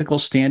political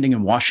standing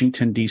in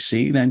Washington,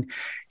 D.C., then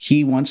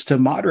he wants to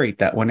moderate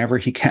that whenever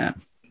he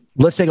can.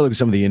 Let's take a look at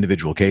some of the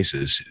individual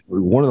cases.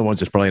 One of the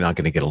ones that's probably not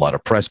going to get a lot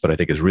of press, but I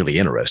think is really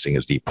interesting,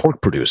 is the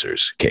pork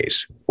producers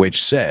case,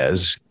 which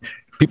says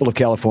people of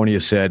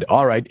California said,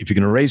 all right, if you're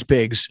going to raise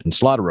pigs and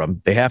slaughter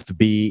them, they have to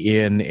be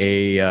in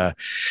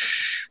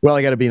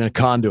they got to be in a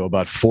condo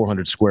about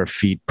 400 square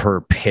feet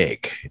per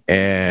pig.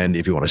 And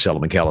if you want to sell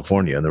them in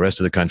California, and the rest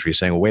of the country is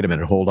saying, well, wait a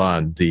minute, hold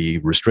on. The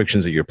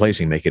restrictions that you're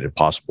placing make it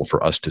impossible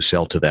for us to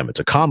sell to them.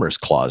 It's a commerce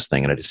clause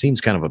thing, and it seems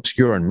kind of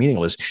obscure and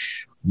meaningless.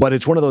 But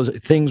it's one of those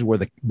things where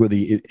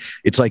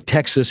it's like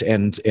Texas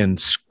and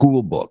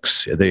school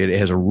books. It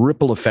has a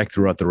ripple effect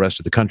throughout the rest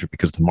of the country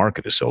because the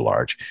market is so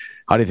large.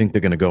 How do you think they're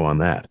going to go on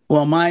that?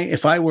 Well,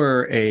 if I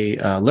were a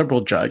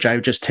liberal judge, I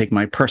would just take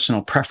my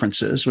personal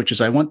preferences, which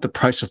is I want the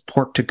price of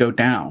pork to go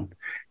down.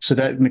 so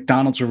that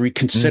McDonald's will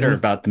reconsider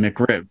about the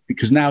McRib,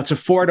 because now it's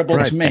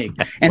affordable to make,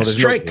 and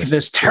strike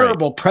this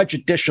terrible,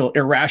 prejudicial,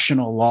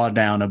 irrational law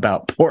down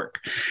about pork.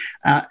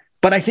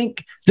 But I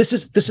think this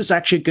is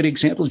actually a good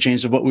example,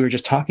 James, of what we were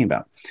just talking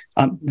about.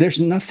 There's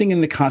nothing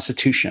in the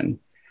Constitution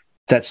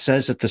that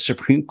says that the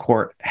Supreme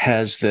Court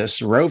has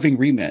this roving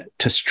remit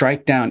to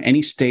strike down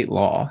any state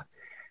law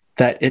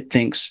that it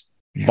thinks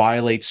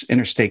violates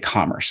interstate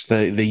commerce,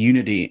 the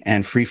unity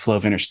and free flow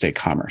of interstate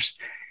commerce.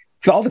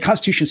 So all the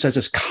Constitution says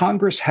is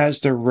Congress has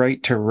the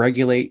right to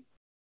regulate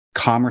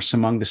commerce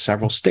among the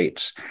several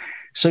states.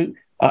 So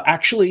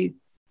actually,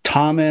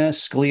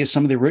 Thomas, Scalia,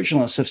 some of the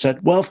originalists have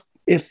said, well,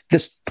 if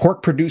this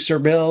pork producer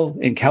bill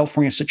in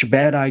California is such a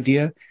bad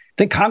idea,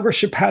 then Congress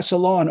should pass a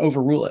law and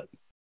overrule it.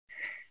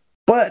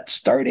 But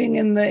starting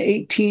in the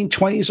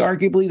 1820s,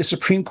 arguably, the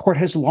Supreme Court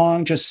has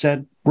long just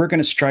said, we're going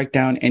to strike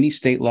down any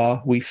state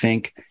law we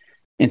think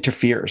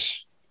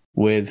interferes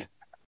with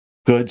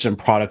goods and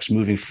products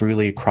moving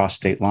freely across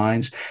state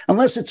lines,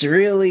 unless it's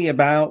really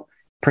about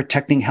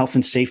protecting health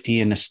and safety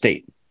in a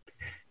state.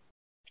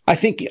 I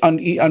think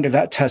under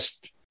that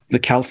test, the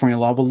California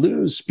law will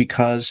lose,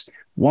 because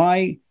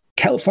why?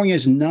 California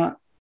is not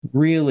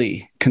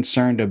really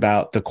concerned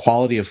about the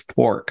quality of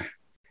pork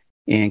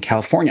in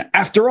California.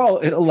 After all,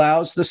 it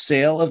allows the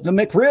sale of the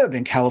McRib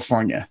in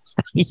California.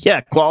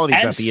 Yeah, quality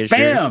is not the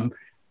spam. issue.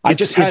 I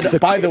just had,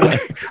 by the way,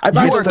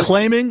 you are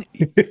claiming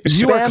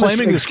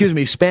excuse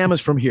me, spam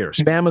is from here.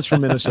 Spam is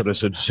from Minnesota,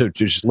 so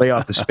just lay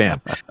off the spam.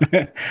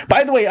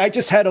 By the way, I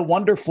just had a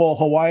wonderful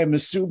Hawaiian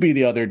musubi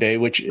the other day,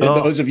 which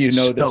those of you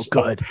know this. So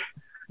good.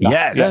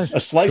 Yes.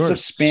 A slice of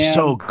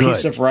spam,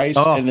 piece of rice,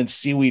 and then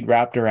seaweed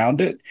wrapped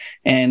around it.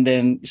 And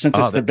then since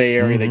it's the Bay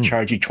Area, they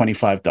charge you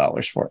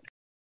 $25 for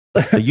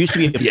it. There used to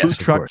be a food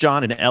truck,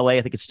 John, in LA,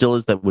 I think it still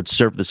is, that would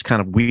serve this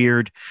kind of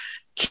weird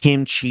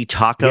kimchi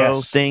taco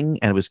thing.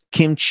 And it was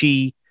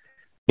kimchi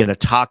in a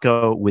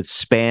taco with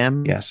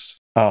spam. Yes.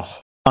 Oh,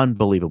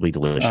 unbelievably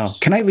delicious.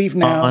 Can I leave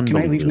now? Can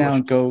I leave now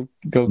and go?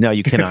 No,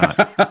 you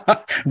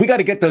cannot. We got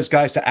to get those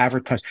guys to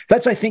advertise.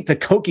 That's, I think, the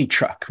Kogi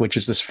truck, which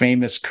is this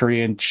famous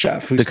Korean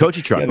chef. The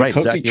Kogi truck, right?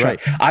 Exactly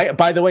truck. Right.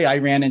 By the way, I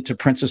ran into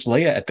Princess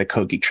Leia at the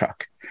Kogi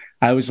truck.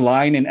 I was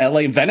lying in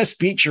LA, Venice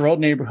Beach, your old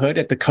neighborhood,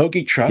 at the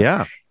Kogi truck.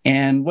 Yeah.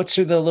 And what's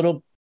her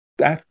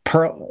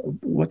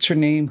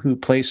name who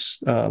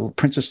plays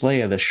Princess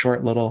Leia, the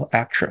short little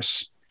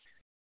actress?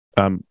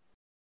 No,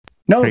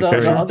 the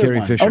other Carrie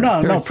one. Fisher. Oh,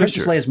 no, Carrie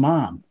Princess Fisher. Leia's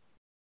mom.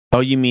 Oh,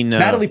 you mean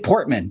Natalie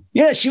Portman?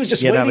 Yeah, she was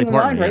just waiting Natalie in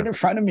line Portman, right in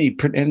front of me,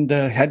 and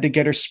had to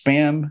get her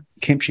spam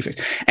kimchi fix.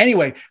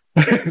 Anyway,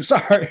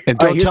 sorry. And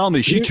don't tell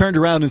me she turned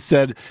around and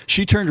said,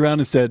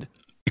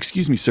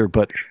 "Excuse me, sir,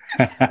 but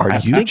are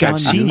you?" I think John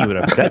I've seen you at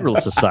a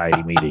Federalist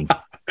Society meeting.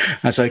 I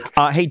was like,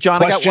 "Hey,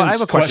 John, I have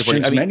a question for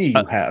you." Many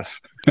you have.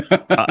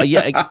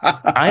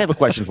 I have a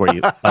question for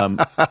you,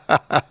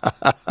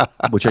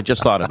 which I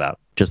just thought about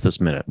just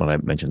this minute when I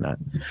mentioned that.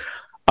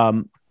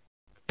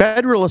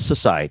 Federalist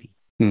Society,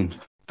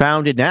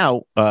 founded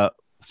now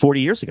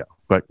 40 years ago,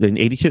 but in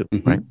 82,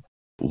 right?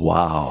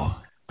 Wow.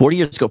 40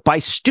 years ago by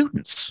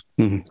students.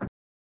 Mm-hmm.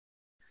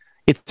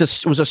 It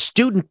was a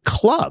student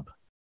club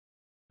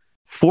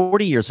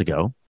 40 years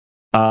ago.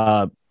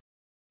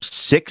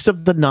 6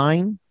 of the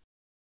 9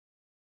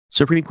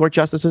 Supreme Court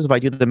justices, if I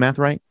do the math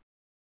right,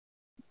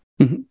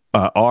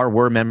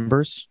 were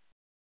members.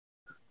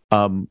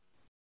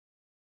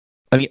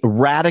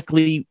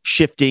 Radically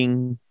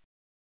shifting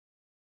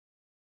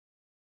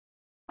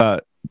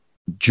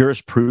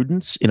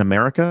jurisprudence in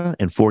America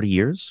in 40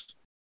 years.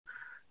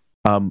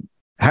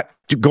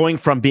 Going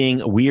from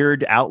being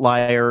weird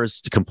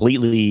outliers to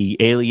completely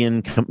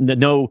alien.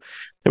 There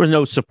was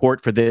no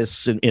support for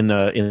this in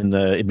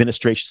the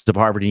administrations of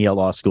Harvard and Yale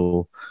Law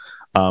School.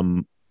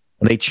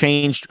 They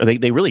changed.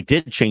 They really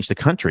did change the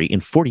country in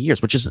 40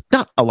 years, which is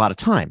not a lot of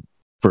time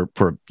for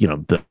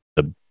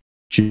the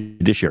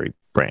judiciary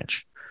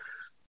branch.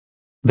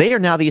 They are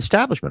now the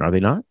establishment, are they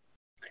not?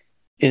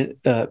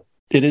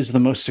 It is the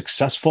most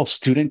successful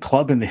student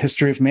club in the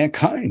history of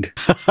mankind.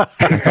 I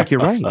think you're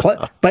right.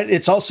 But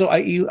it's also,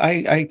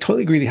 I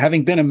totally agree.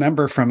 Having been a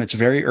member from its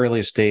very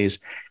earliest days,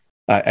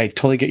 I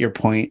totally get your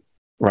point,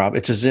 Rob.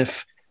 It's as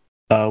if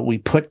we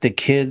put the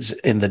kids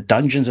in the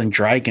Dungeons and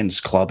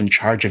Dragons Club in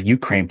charge of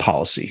Ukraine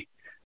policy,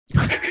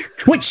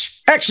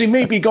 which actually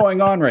may be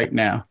going on right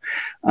now.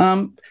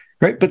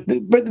 Right. But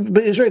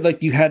it's right.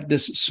 Like, you had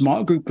this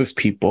small group of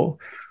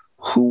people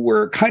who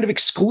were kind of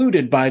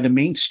excluded by the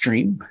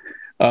mainstream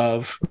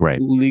of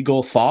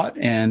legal thought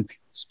and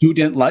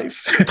student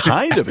life,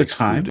 kind of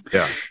excluded.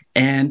 Yeah.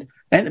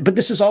 But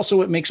this is also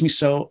what makes me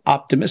so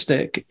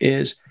optimistic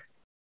is,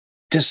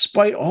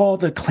 despite all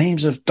the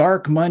claims of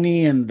dark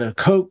money and the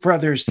Koch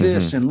brothers,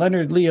 this and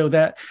Leonard Leo,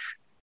 that,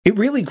 it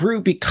really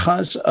grew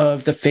because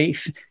of the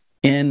faith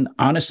in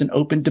honest and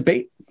open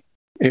debate.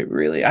 It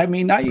really, I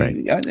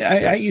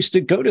used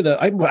to go to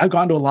I've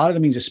gone to a lot of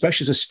the meetings,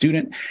 especially as a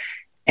student,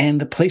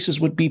 and the places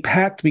would be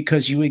packed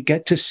because you would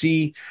get to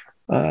see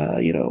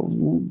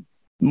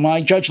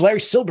my Judge Larry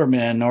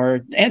Silberman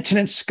or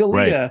Antonin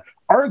Scalia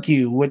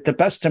argue with the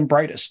best and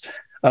brightest.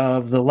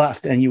 of the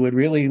left, and you would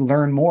really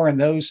learn more in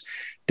those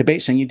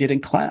debates than you did in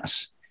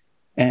class.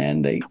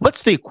 And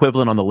what's the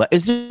equivalent on the left?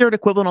 Is there an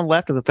equivalent on the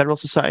left of the Federal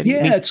Society? Yeah,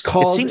 I mean, it's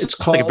called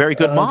like a very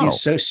good model. The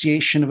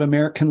Association of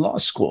American Law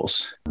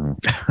Schools.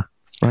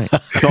 Right.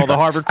 It's all the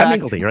Harvard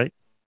faculty, right?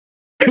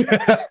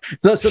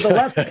 So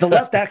the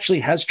left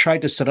actually has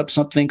tried to set up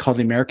something called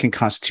the American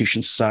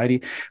Constitution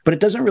Society, but it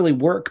doesn't really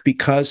work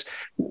because,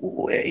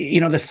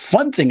 the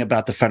fun thing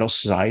about the Federal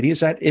Society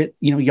is that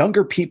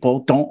younger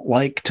people don't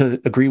like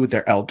to agree with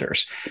their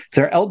elders.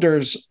 Their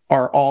elders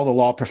are all the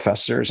law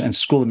professors and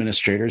school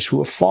administrators who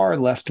are far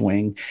left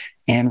wing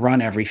and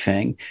run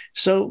everything.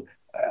 So,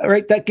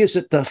 right, that gives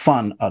it the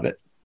fun of it.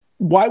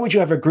 Why would you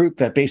have a group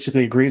that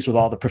basically agrees with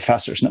all the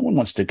professors? No one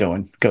wants to go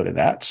to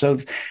that. So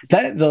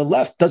that the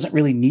left doesn't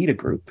really need a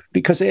group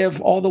because they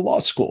have all the law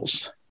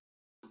schools.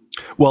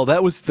 Well,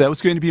 that was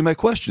going to be my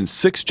question.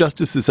 6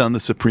 justices on the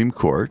Supreme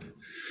Court,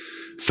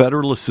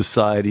 Federalist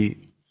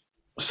Society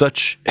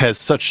has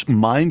such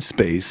mind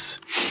space.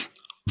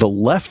 The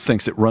left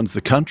thinks it runs the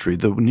country.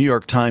 The New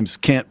York Times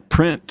can't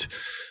print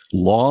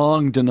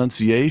long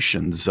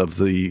denunciations of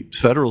the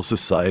Federalist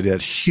Society,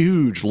 that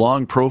huge,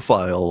 long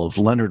profile of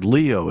Leonard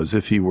Leo as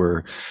if he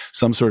were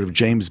some sort of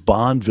James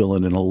Bond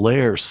villain in a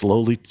lair,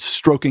 slowly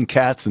stroking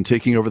cats and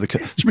taking over the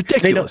country. It's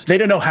ridiculous. They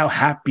don't know how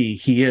happy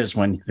he is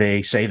when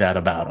they say that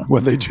about him.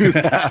 When they do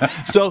that.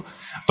 So,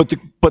 but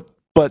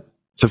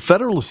the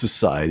Federalist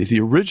Society,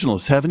 the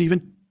originalists, haven't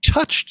even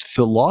touched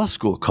the law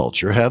school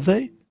culture, have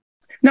they?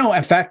 No,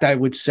 in fact, I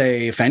would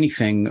say, if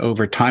anything,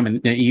 over time,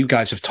 and you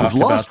guys have talked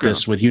about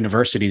this with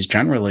universities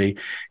generally,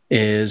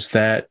 is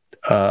that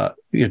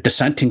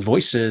dissenting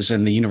voices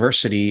in the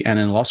university and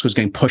in law school is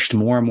getting pushed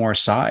more and more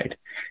aside.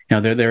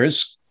 There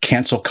is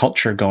cancel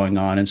culture going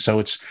on, and so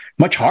it's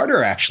much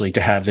harder actually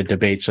to have the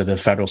debates of the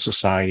Federal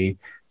Society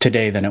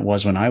today than it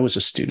was when I was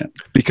a student.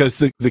 Because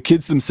the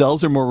kids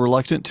themselves are more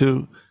reluctant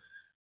to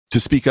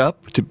speak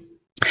up, to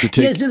take.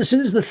 Yeah, this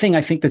is the thing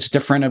I think that's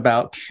different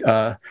about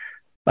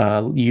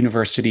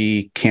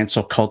university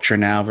cancel culture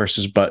now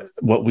versus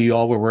what we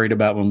all were worried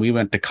about when we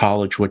went to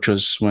college, which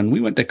was when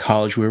we went to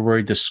college, we were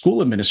worried the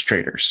school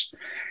administrators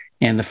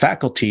and the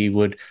faculty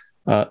would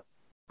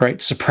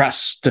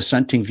suppress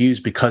dissenting views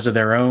because of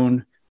their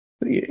own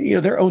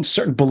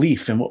certain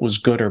belief in what was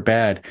good or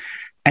bad.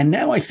 And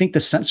now I think the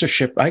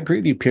censorship, I agree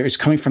with you, Pierre, is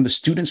coming from the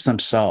students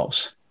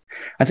themselves.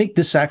 I think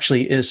this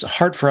actually is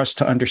hard for us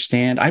to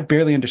understand. I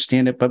barely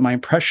understand it, but my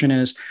impression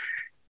is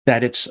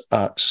that it's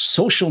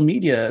social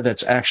media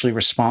that's actually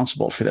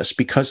responsible for this,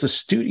 because the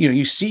student,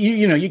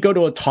 you go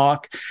to a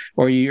talk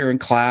or you're in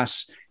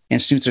class and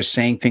students are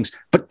saying things,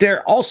 but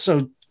they're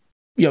also,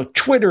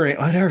 Twittering,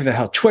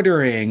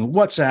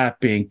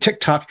 WhatsApping,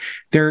 TikTok,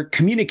 they're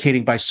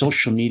communicating by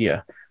social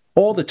media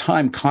all the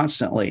time,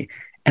 constantly.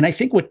 And I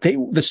think what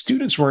the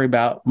students worry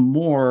about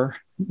more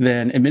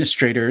than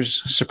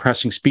administrators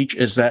suppressing speech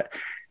is that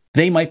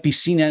they might be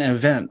seen at an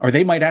event, or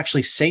they might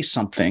actually say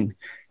something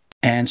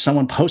and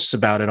someone posts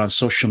about it on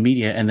social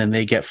media, and then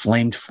they get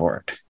flamed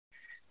for it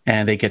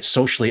and they get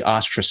socially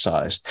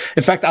ostracized.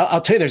 In fact,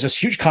 I'll tell you, there's this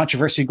huge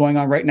controversy going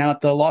on right now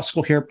at the law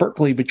school here at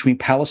Berkeley between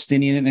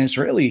Palestinian and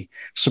Israeli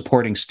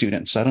supporting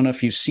students. I don't know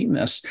if you've seen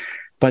this,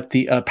 but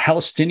the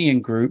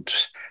Palestinian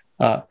groups,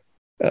 the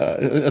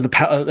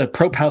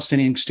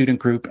pro-Palestinian student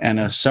group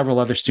and several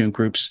other student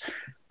groups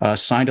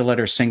signed a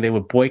letter saying they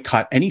would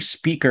boycott any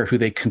speaker who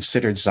they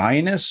considered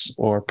Zionist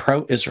or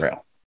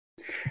pro-Israel.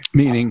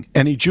 Meaning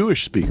any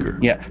Jewish speaker,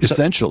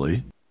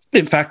 essentially.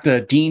 In fact,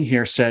 the dean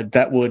here said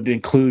that would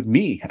include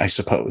me, I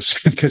suppose,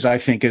 because I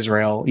think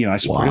Israel, I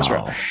support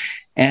Israel.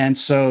 And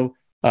so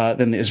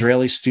then the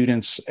Israeli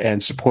students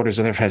and supporters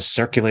of it has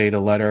circulated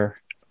a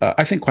letter,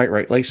 I think quite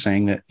rightly,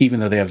 saying that even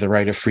though they have the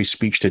right of free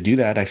speech to do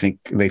that, I think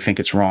they think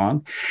it's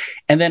wrong.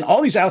 And then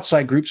all these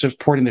outside groups have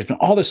poured in, there's been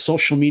all this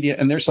social media,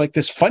 and there's like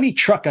this funny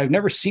truck. I've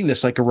never seen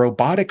this, like a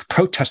robotic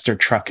protester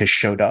truck has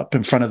showed up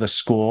in front of the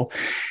school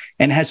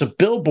and has a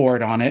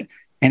billboard on it,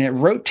 and it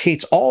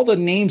rotates all the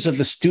names of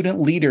the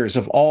student leaders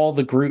of all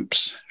the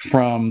groups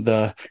from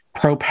the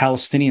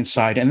pro-Palestinian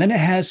side. And then it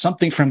has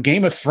something from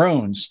Game of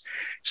Thrones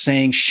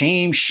saying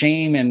shame,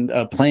 shame, and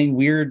playing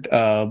weird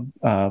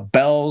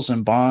bells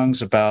and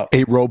bongs about...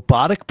 A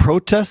robotic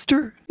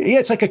protester? Yeah,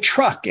 it's like a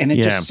truck, and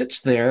it just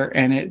sits there,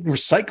 and it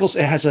recycles.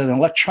 It has an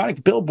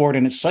electronic billboard,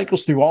 and it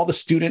cycles through all the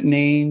student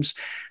names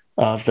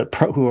of the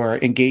who are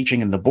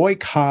engaging in the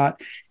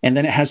boycott. And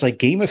then it has like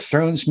Game of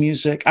Thrones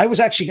music. I was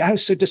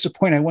so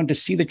disappointed. I wanted to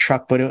see the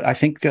truck, but I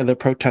think the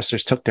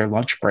protesters took their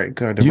lunch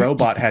break, or the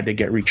robot had to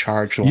get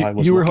recharged while I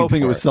was You were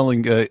hoping it was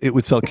selling, it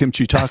would sell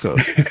kimchi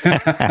tacos.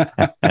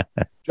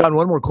 John,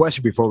 one more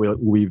question before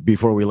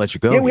we let you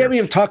go. Yeah, we haven't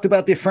even talked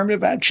about the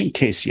affirmative action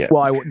case yet.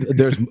 Well,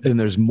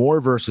 there's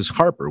Moore versus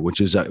Harper, which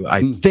is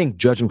I think,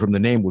 judging from the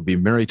name, would be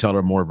Mary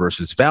Tyler Moore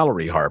versus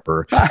Valerie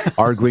Harper,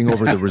 arguing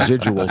over the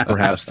residuals,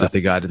 perhaps, that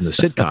they got in the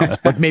sitcoms,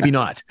 but maybe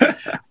not.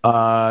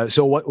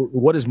 So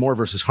what is Moore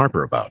versus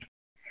Harper about?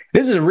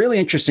 This is a really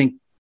interesting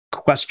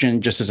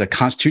question, just as a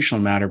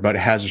constitutional matter, but it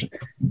has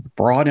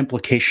broad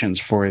implications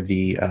for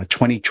the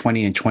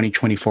 2020 and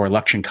 2024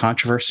 election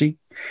controversy.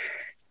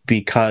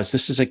 because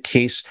this is a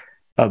case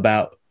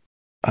about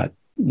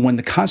when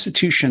the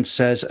Constitution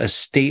says a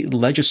state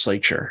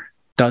legislature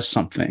does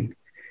something,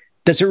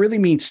 does it really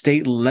mean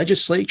state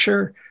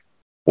legislature,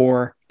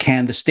 or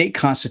can the state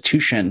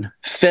constitution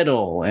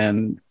fiddle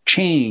and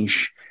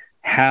change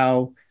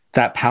how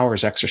that power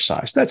is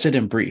exercised? That's it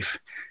in brief.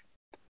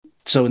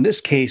 So in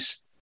this case,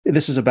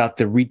 this is about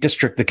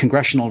the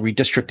congressional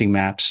redistricting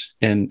maps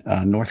in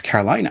North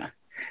Carolina.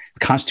 The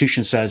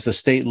Constitution says the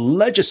state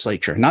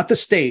legislature, not the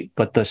state,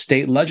 but the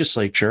state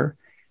legislature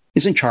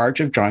is in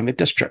charge of drawing the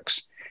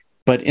districts.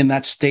 But in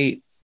that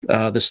state,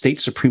 the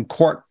state Supreme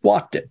Court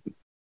blocked it.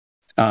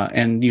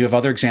 And you have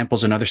other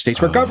examples in other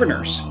states where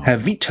governors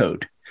have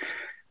vetoed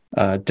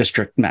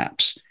district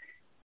maps.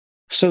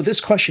 So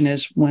this question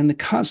is, when the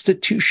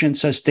Constitution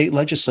says state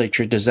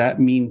legislature, does that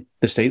mean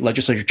the state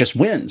legislature just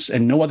wins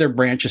and no other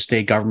branch of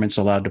state government's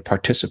allowed to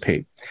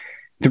participate?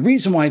 The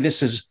reason why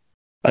this is,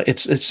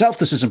 itself,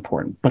 this is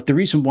important, but the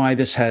reason why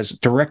this has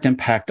direct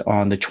impact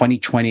on the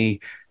 2020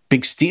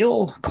 Big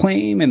Steel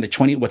claim and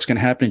what's going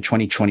to happen in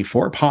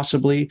 2024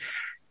 possibly,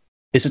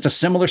 is it's a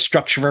similar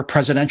structure for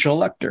presidential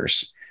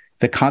electors.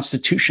 The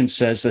Constitution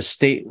says the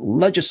state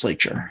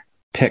legislature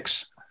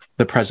picks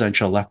the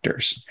presidential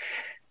electors.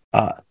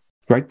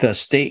 Right? The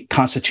state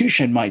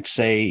constitution might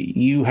say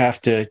you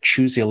have to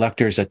choose the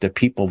electors that the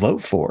people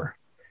vote for.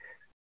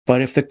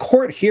 But if the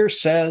court here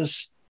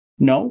says,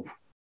 no,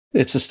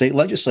 it's the state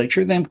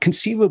legislature, then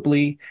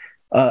conceivably,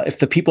 if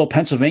the people of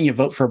Pennsylvania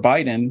vote for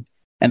Biden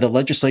and the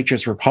legislature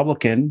is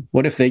Republican,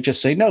 what if they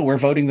just say, no, we're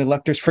voting the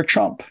electors for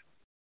Trump?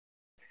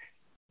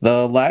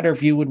 The latter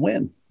view would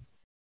win.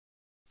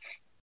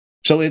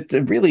 So it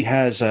really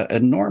has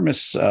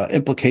enormous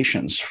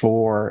implications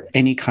for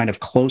any kind of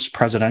close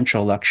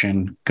presidential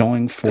election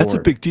going forward. That's a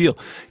big deal.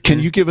 Can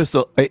you give us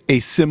a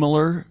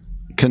similar,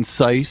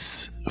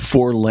 concise,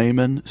 for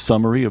layman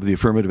summary of the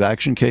affirmative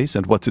action case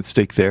and what's at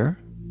stake there?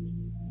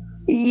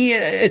 Yeah,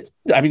 it's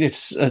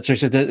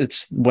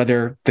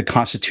whether the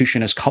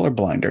Constitution is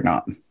colorblind or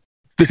not.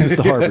 This is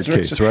the Harvard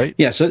case, right?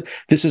 Yeah, so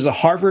this is a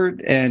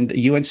Harvard and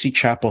UNC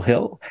Chapel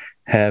Hill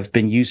have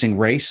been using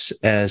race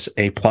as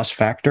a plus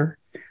factor.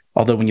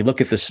 Although when you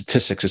look at the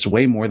statistics, it's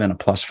way more than a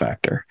plus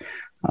factor.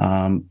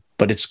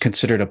 But it's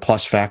considered a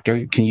plus factor.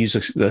 You can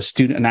use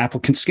an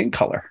applicant's skin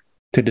color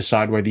to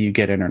decide whether you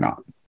get in or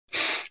not.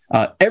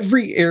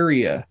 Every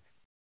area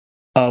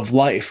of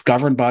life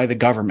governed by the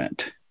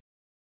government,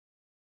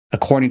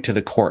 according to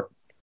the court,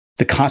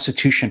 the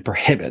Constitution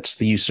prohibits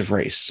the use of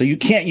race. So you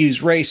can't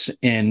use race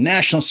in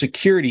national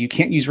security. You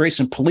can't use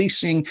race in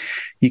policing.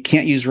 You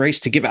can't use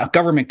race to give out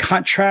government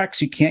contracts.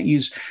 You can't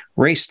use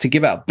race to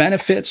give out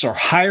benefits or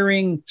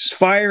hiring,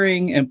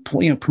 firing, and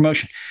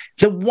promotion.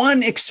 The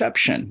one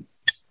exception,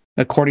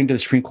 according to the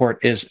Supreme Court,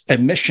 is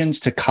admissions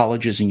to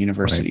colleges and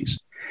universities.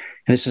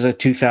 Right. And this is a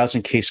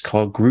 2000 case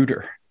called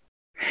Grutter.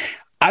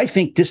 I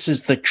think this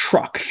is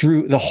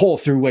the hole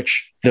through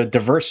which the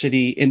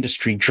diversity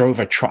industry drove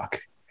a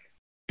truck.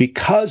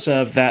 Because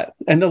of that,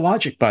 and the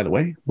logic, by the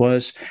way,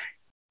 was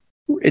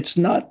it's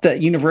not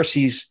that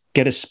universities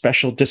get a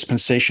special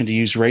dispensation to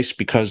use race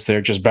because they're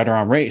just better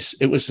on race.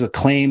 It was the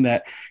claim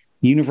that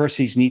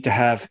universities need to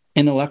have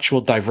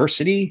intellectual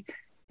diversity,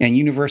 and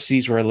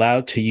universities were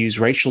allowed to use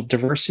racial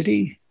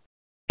diversity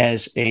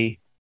as a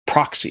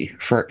proxy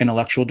for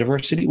intellectual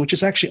diversity, which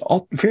is actually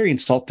very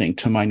insulting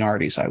to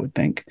minorities, I would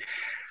think.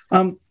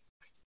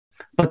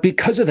 But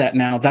because of that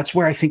now, that's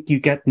where I think you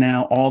get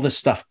now all this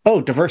stuff. Oh,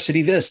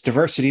 diversity this,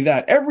 diversity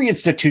that. Every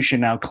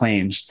institution now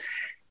claims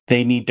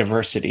they need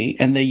diversity,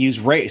 and they use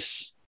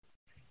race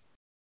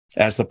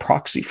as the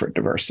proxy for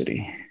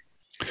diversity.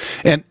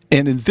 And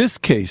in this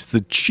case,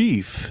 the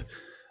chief,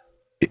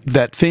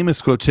 that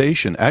famous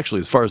quotation,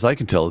 actually, as far as I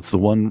can tell, it's the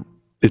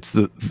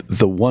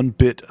one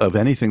bit of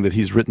anything that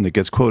he's written that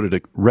gets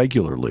quoted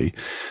regularly.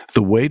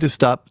 The way to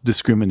stop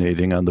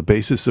discriminating on the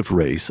basis of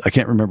race, I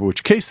can't remember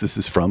which case this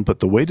is from, but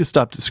the way to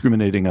stop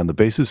discriminating on the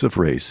basis of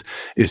race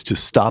is to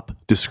stop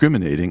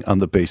discriminating on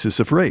the basis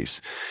of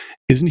race.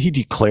 Isn't he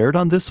declared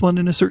on this one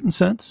in a certain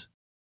sense?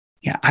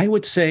 Yeah, I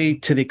would say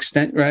to the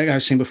extent, right, I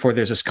was saying before,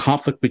 there's this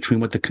conflict between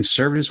what the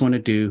conservatives want to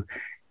do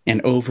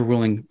and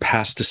overruling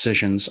past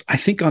decisions. I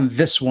think on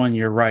this one,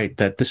 you're right,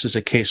 that this is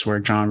a case where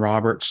John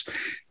Roberts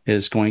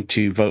is going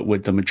to vote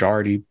with the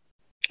majority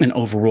and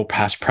overrule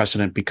past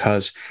precedent,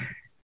 because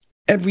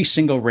every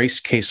single race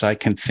case I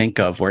can think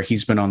of where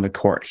he's been on the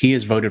court, he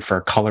has voted for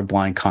a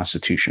colorblind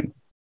constitution.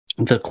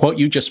 The quote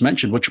you just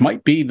mentioned, which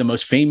might be the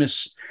most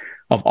famous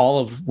of all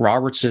of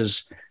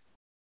Roberts's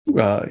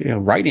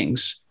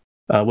writings,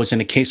 was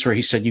in a case where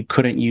he said you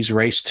couldn't use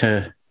race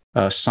to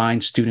assign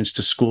students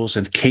to schools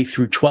in K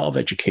through 12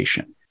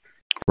 education.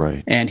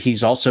 Right. And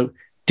he's also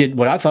did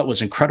what I thought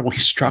was incredible. He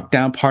struck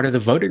down part of the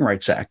Voting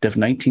Rights Act of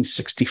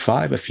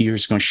 1965 a few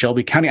years ago in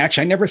Shelby County.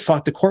 Actually, I never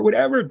thought the court would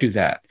ever do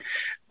that.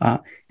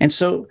 And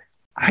so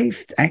I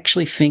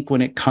actually think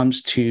when it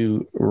comes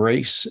to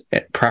race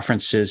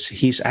preferences,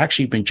 he's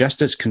actually been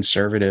just as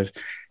conservative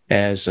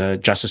as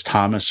Justice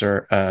Thomas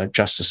or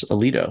Justice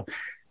Alito.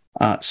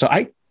 So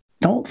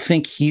don't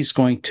think he's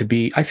going to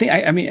be.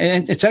 I mean,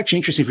 and it's actually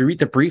interesting if you read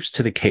the briefs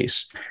to the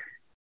case.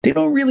 They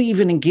don't really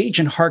even engage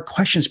in hard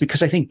questions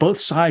because I think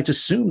both sides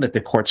assume that the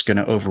court's going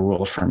to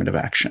overrule affirmative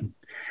action.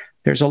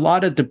 There's a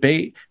lot of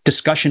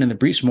discussion in the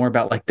briefs more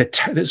about like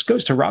this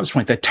goes to Rob's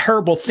point, that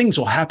terrible things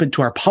will happen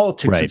to our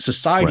politics and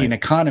society and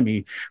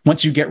economy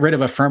once you get rid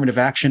of affirmative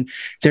action.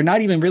 They're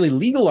not even really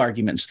legal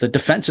arguments. The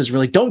defense is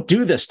really, don't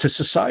do this to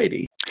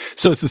society.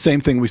 So it's the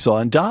same thing we saw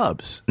in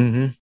Dobbs.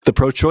 Mm-hmm. The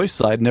pro-choice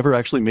side never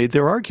actually made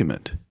their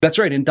argument. That's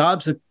right. In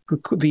Dobbs,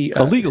 the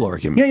a legal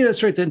argument. Yeah,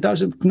 that's right. In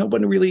Dobbs,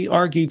 nobody really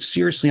argued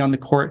seriously on the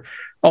court.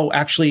 Oh,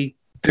 actually,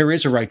 there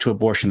is a right to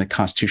abortion in the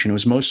Constitution. It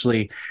was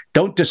mostly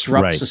don't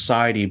disrupt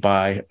society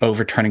by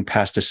overturning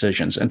past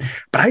decisions.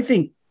 But I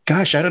think,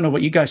 gosh, I don't know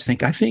what you guys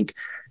think. I think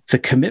the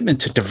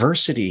commitment to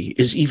diversity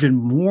is even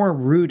more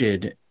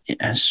rooted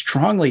and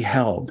strongly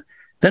held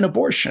than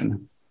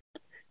abortion.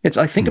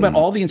 I think about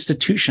all the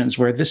institutions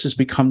where this has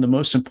become the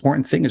most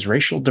important thing is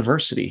racial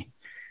diversity.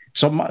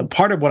 So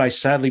part of what I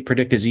sadly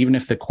predict is even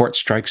if the court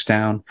strikes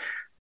down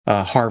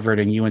Harvard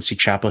and UNC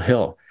Chapel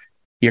Hill,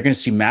 you're going to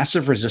see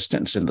massive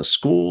resistance in the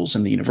schools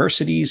and the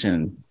universities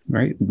and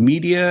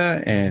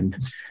media and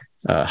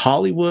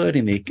Hollywood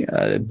and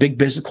the big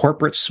business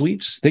corporate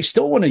suites. They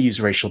still want to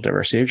use racial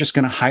diversity. They're just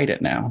going to hide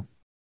it now.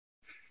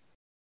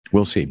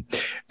 We'll see.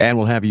 And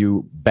we'll have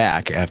you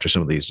back after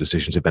some of these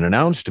decisions have been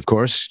announced, of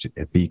course,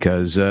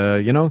 because,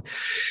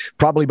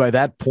 probably by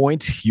that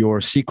point, your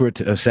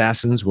secret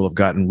assassins will have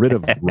gotten rid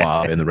of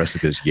Rob and the rest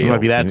of his Yale.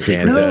 Might be that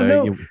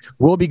secret.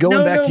 We'll be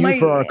going back to you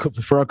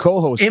for our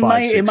co-host. In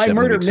my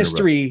murder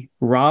mystery,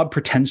 Rob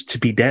pretends to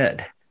be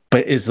dead,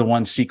 but is the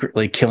one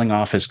secretly killing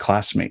off his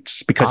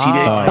classmates because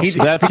he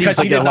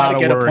did not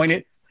get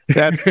appointed.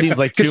 That seems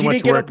like too much work for me.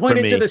 Because he didn't get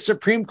appointed to the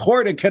Supreme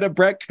Court and could have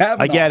Brett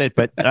Kavanaugh. I get it,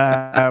 but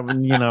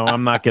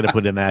I'm not going to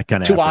put in that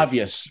kind of Too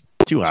obvious.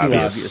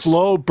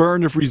 Slow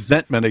burn of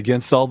resentment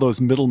against all those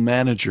middle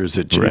managers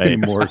at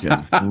JP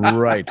Morgan.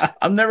 Right.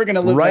 I'm never going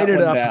to live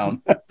that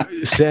one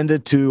down. Send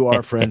it to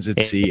our friends at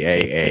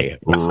CAA.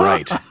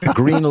 Right.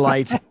 Green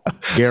light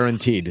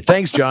guaranteed.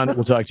 Thanks, John.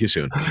 We'll talk to you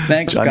soon.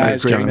 Thanks, John,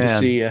 guys. Great to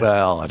see you.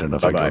 Well, I don't know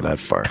if I go that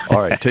far.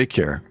 All right. Take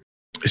care.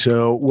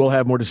 So we'll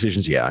have more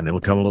decisions, and it'll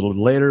come a little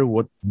later.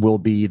 What will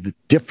be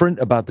different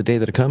about the day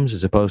that it comes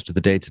as opposed to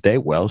the day today?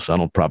 Well, sun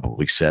will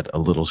probably set a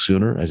little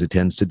sooner, as it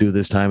tends to do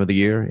this time of the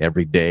year,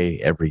 every day.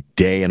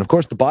 And, of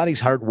course, the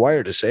body's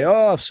hardwired to say,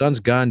 oh, if sun's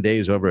gone, day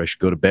is over, I should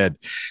go to bed.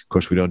 Of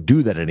course, we don't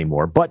do that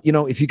anymore. But,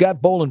 if you got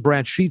Boll and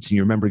Branch sheets and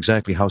you remember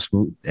exactly how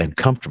smooth and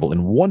comfortable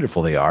and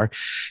wonderful they are,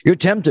 you're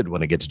tempted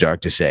when it gets dark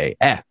to say,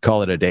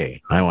 call it a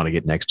day. I want to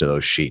get next to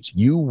those sheets.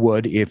 You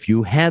would if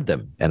you had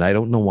them. And I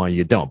don't know why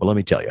you don't, but let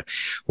me tell you.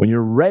 When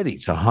you're ready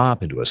to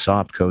hop into a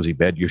soft, cozy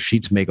bed, your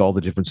sheets make all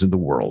the difference in the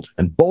world.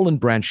 And Boll and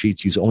Branch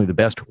sheets use only the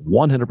best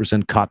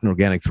 100% cotton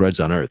organic threads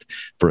on earth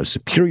for a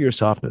superior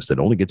softness that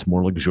only gets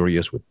more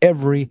luxurious with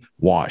every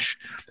wash.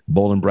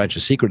 Boll and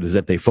Branch's secret is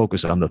that they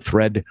focus on the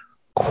thread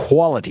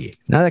quality.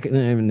 Not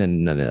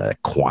that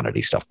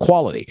quantity stuff.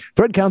 Quality.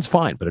 Thread counts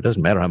fine, but it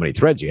doesn't matter how many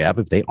threads you have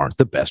if they aren't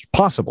the best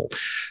possible.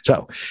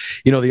 So,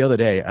 the other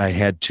day I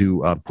had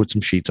to put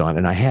some sheets on,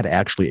 and I had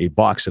actually a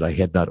box that I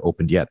had not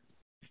opened yet.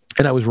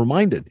 And I was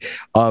reminded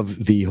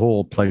of the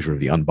whole pleasure of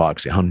the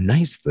unboxing, how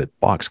nice the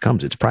box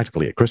comes. It's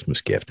practically a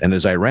Christmas gift. And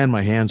as I ran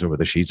my hands over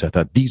the sheets, I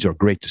thought these are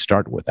great to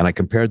start with. And I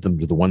compared them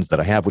to the ones that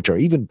I have, which are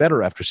even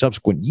better after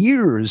subsequent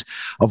years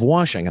of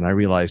washing. And I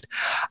realized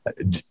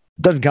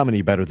doesn't come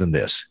any better than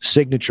this.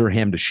 Signature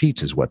hemmed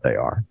sheets is what they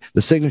are.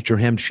 The signature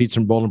hemmed sheets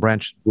from Boll and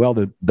Branch, well,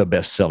 they're the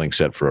best-selling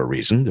set for a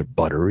reason. They're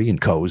buttery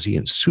and cozy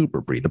and super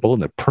breathable,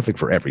 and they're perfect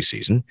for every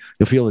season.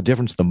 You'll feel the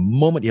difference the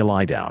moment you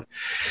lie down.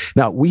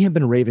 Now, we have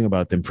been raving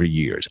about them for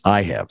years.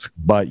 I have.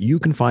 But you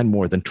can find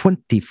more than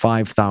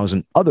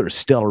 25,000 other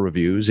stellar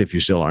reviews if you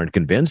still aren't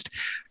convinced.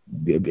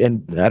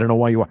 And I don't know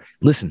why you are.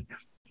 Listen,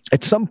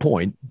 at some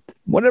point,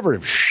 whatever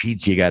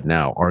sheets you got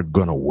now are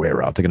going to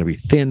wear out. They're going to be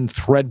thin,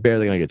 threadbare.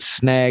 They're going to get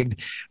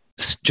snagged.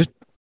 Just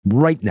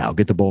right now,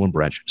 get the Boll and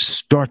Branch.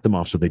 Start them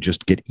off so they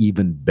just get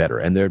even better.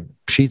 And they're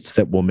sheets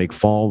that will make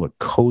fall the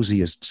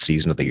coziest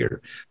season of the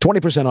year.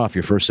 20% off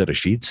your first set of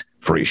sheets,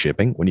 free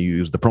shipping, when you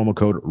use the promo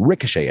code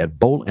Ricochet at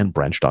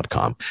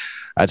bollandbranch.com.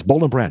 That's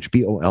Boll and Branch,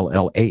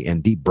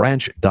 BOLLAND,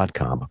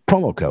 branch.com.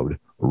 Promo code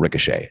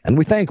Ricochet. And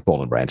we thank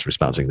Boll and Branch for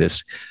sponsoring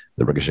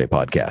the Ricochet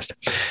podcast.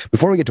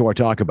 Before we get to our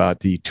talk about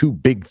the two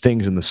big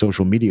things in the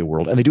social media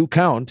world, and they do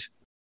count,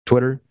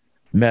 Twitter,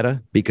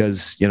 Meta,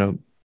 because,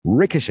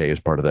 Ricochet is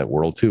part of that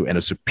world too, and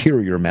a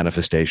superior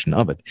manifestation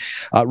of it.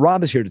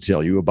 Rob is here to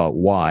tell you about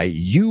why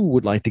you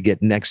would like to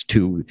get next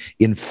to,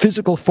 in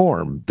physical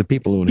form, the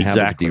people who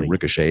inhabit the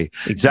Ricochet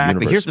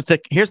universe.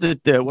 Here's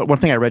the one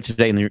thing I read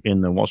today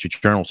in the Wall Street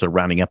Journal, sort of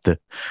rounding up the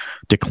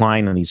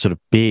decline in these sort of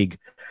big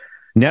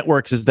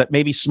networks, is that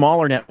maybe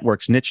smaller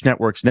networks, niche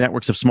networks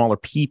of smaller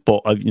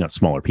people, not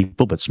smaller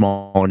people, but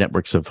smaller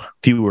networks of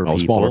fewer people.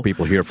 Smaller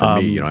people here for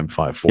me, I'm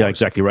 5'4". Yeah,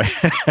 exactly right.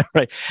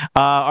 Right.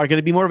 Are going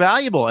to be more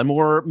valuable and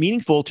more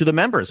meaningful to the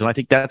members. And I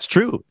think that's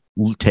true.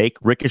 Take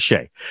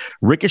Ricochet.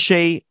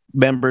 Ricochet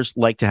members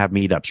like to have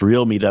meetups,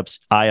 real meetups,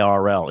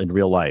 IRL, in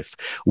real life.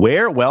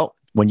 Where? Well,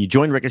 when you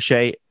join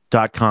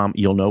Ricochet.com,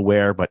 you'll know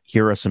where, but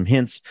here are some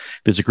hints.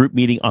 There's a group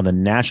meeting on the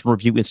National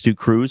Review Institute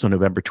cruise on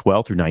November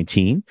 12 through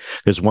 19.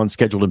 There's one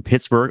scheduled in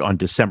Pittsburgh on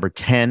December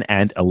 10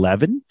 and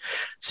 11.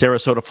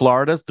 Sarasota,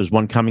 Florida, there's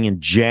one coming in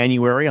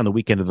January on the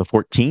weekend of the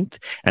 14th.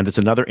 And there's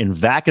another in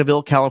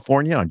Vacaville,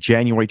 California on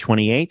January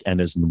 28th. And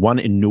there's one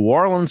in New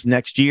Orleans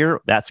next year.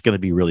 That's going to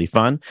be really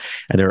fun.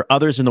 And there are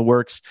others in the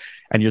works.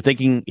 And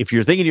if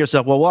you're thinking to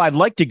yourself, well, I'd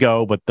like to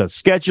go, but the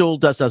schedule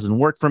doesn't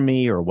work for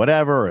me or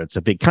whatever, or it's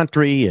a big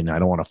country and I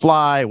don't want to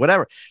fly,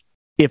 whatever.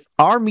 If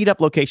our meetup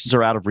locations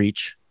are out of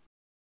reach,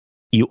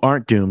 you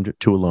aren't doomed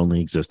to a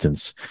lonely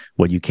existence.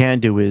 What you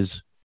can do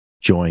is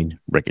join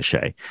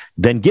Ricochet.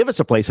 Then give us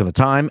a place and a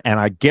time, and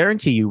I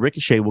guarantee you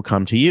Ricochet will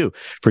come to you.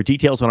 For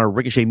details on our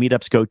Ricochet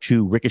meetups, go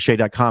to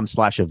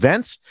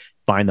ricochet.com/events,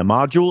 find the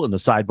module in the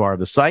sidebar of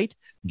the site,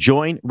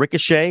 join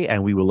Ricochet,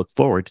 and we will look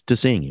forward to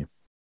seeing you.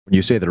 When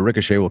you say that a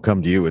Ricochet will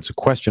come to you, it's a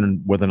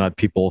question whether or not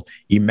people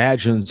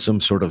imagine some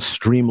sort of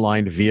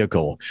streamlined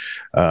vehicle,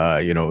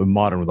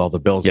 modern with all the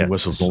bells and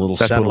whistles and a little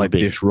satellite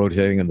dish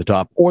rotating in the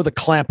top, or the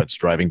Clampetts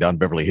driving down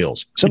Beverly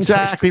Hills.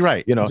 Exactly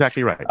right.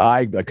 Exactly right.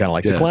 I kind of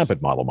like the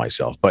Clampett model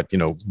myself, but,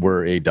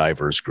 we're a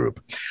diverse group.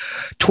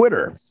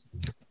 Twitter.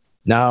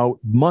 Now,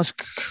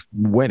 Musk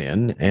went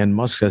in, and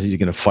Musk says he's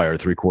going to fire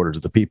 3/4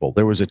 of the people.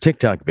 There was a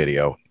TikTok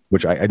video,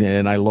 which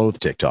I loathe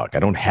TikTok. I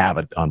don't have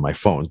it on my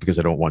phones because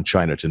I don't want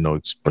China to know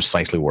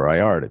precisely where I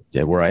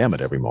am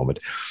at every moment.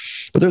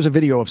 But there's a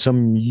video of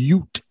some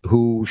Ute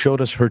who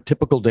showed us her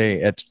typical day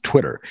at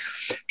Twitter.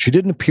 She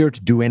didn't appear to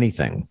do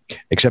anything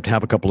except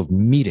have a couple of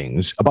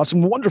meetings about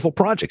some wonderful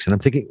projects. And I'm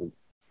thinking,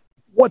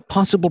 what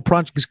possible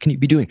projects can you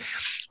be doing?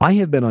 I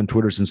have been on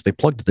Twitter since they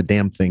plugged the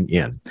damn thing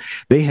in.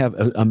 They have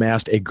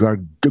amassed a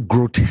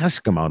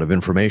grotesque amount of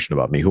information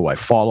about me, who I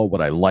follow,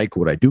 what I like,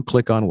 what I do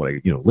click on,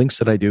 links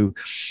that I do.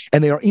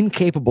 And they are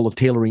incapable of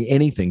tailoring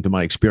anything to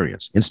my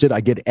experience. Instead, I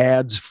get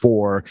ads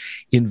for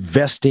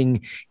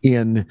investing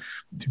in,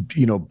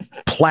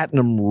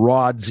 platinum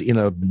rods in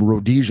a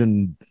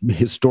Rhodesian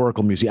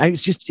historical museum.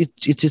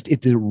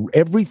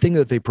 Everything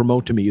that they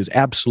promote to me is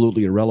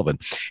absolutely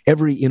irrelevant.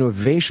 Every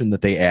innovation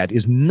that they add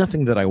is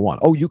nothing that I want.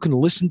 Oh, you can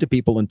listen to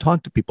people and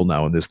talk to people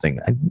now in this thing.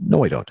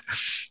 No, I don't.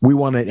 We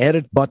want an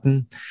edit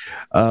button.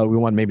 We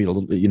want maybe a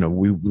little,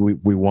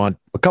 we want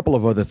a couple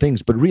of other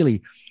things, but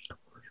really,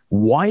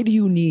 why do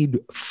you need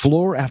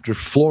floor after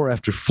floor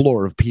after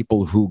floor of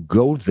people who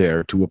go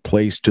there to a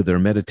place, to their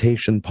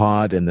meditation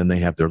pod, and then they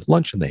have their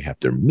lunch and they have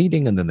their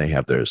meeting and then they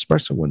have their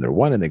espresso when they're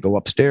one, and they go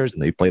upstairs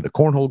and they play the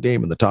cornhole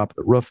game on the top of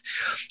the roof?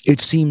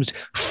 It seems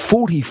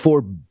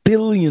 $44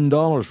 billion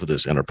for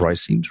this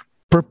enterprise seems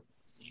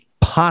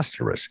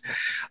preposterous.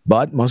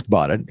 But Musk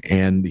bought it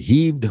and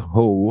heaved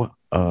ho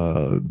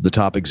the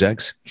top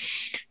execs.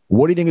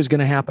 What do you think is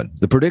going to happen?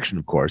 The prediction,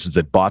 of course, is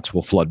that bots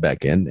will flood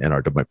back in and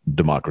our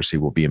democracy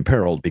will be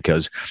imperiled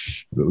because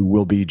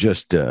we'll be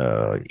just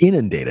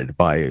inundated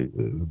by a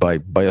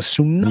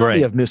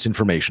tsunami of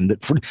misinformation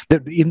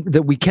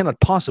that we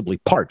cannot possibly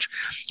parch,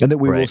 and that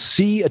we will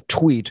see a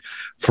tweet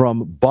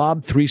from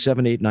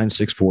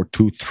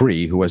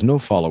Bob3789643, who has no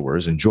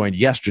followers and joined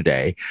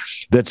yesterday,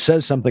 that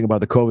says something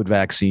about the COVID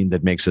vaccine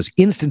that makes us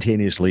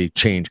instantaneously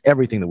change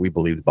everything that we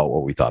believed about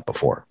what we thought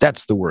before.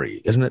 That's the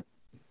worry, isn't it?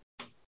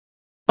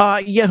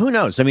 Who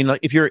knows? I mean, like,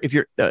 if you're,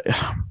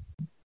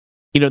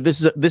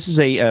 this is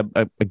a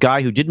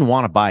guy who didn't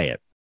want to buy it.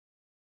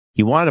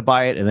 He wanted to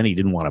buy it, and then he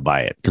didn't want to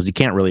buy it because he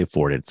can't really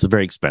afford it. It's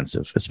very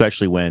expensive,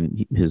 especially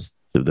when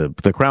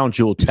the crown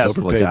jewel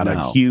Tesla got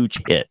a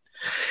huge hit.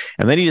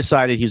 And then he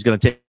decided he was going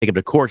to take him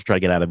to court to try to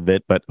get out of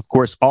it. But of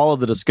course, all of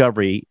the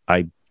discovery,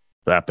 I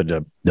happen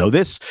to know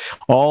this,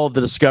 all of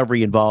the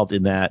discovery involved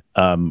in that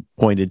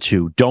pointed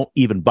to don't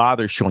even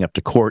bother showing up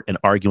to court and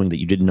arguing that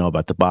you didn't know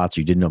about the bots,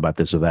 or you didn't know about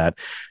this or that.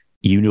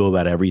 You knew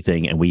about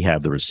everything, and we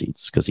have the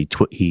receipts because he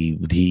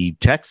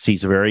texts.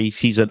 He's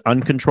an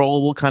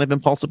uncontrollable kind of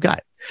impulsive guy.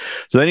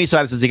 So then he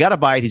decided, since he got to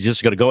buy it, he's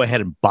just going to go ahead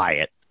and buy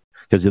it,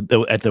 because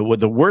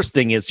the worst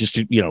thing is just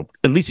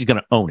at least he's going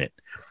to own it.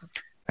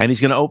 And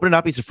he's going to open it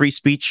up. He's a free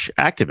speech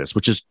activist,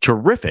 which is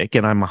terrific.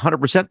 And I'm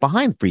 100%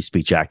 behind free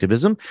speech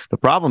activism. The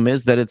problem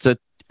is that it's a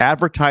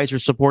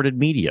advertiser-supported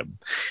medium.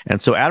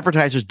 And so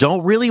advertisers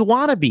don't really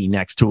want to be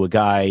next to a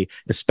guy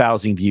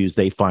espousing views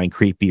they find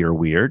creepy or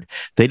weird.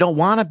 They don't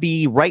want to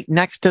be right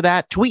next to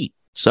that tweet.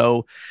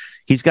 So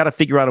he's got to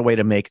figure out a way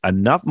to make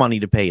enough money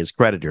to pay his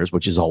creditors,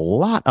 which is a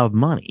lot of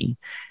money,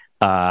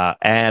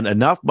 and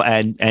enough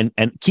and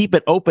keep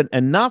it open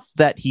enough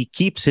that he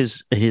keeps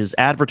his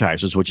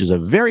advertisers, which is a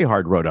very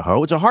hard row to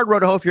hoe. It's a hard row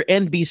to hoe if you're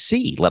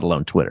NBC, let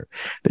alone Twitter.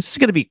 This is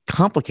going to be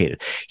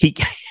complicated.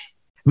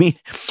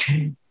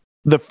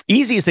 The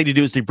easiest thing to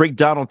do is to bring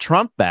Donald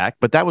Trump back,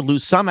 but that would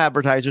lose some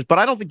advertisers. But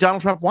I don't think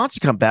Donald Trump wants to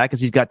come back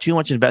because he's got too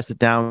much invested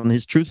down in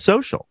his Truth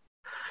Social.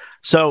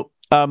 So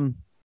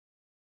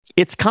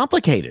it's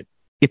complicated.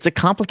 It's a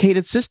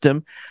complicated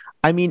system.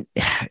 I mean,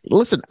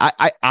 listen,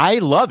 I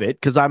love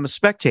it because I'm a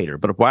spectator,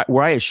 but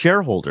were I a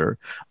shareholder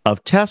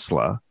of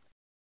Tesla,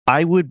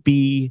 I would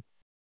be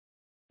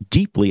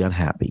deeply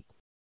unhappy.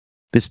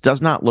 This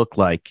does not look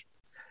like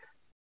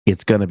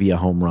it's going to be a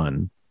home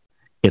run.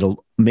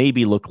 It'll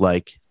maybe look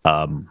like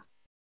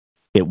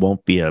it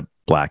won't be a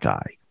black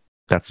eye.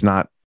 That's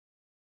not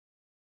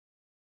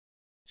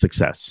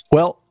success.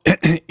 Well,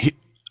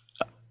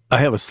 I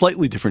have a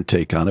slightly different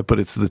take on it, but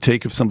it's the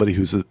take of somebody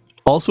who's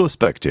also a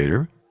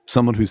spectator,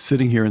 someone who's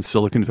sitting here in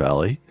Silicon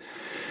Valley.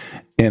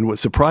 And what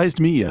surprised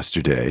me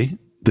yesterday,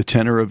 the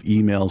tenor of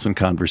emails and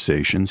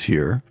conversations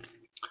here,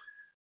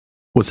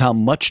 was how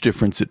much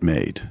difference it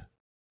made.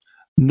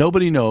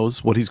 Nobody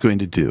knows what he's going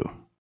to do.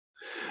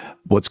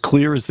 What's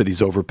clear is that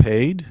he's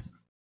overpaid.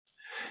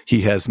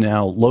 He has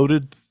now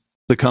loaded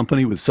the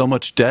company with so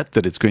much debt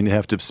that it's going to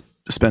have to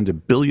spend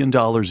 $1 billion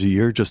a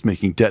year just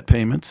making debt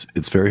payments.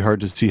 It's very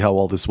hard to see how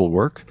all this will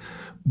work.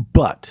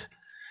 But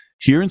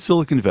here in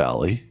Silicon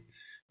Valley,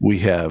 we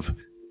have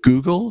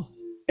Google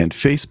and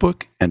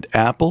Facebook and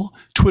Apple.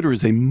 Twitter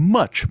is a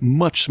much,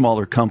 much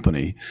smaller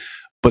company,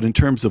 but in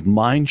terms of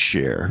mind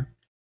share,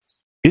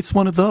 it's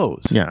one of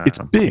those. Yeah, it's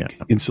big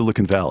in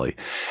Silicon Valley.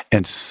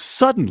 And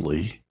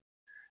suddenly,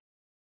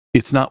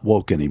 it's not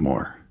woke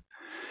anymore.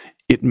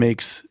 It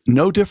makes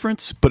no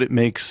difference, but it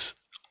makes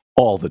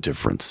all the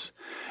difference.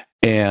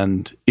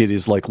 And it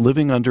is like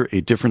living under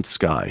a different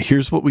sky.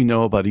 Here's what we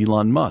know about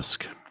Elon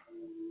Musk.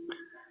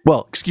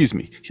 Well, excuse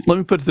me. Let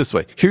me put it this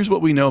way. Here's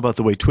what we know about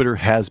the way Twitter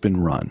has been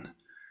run.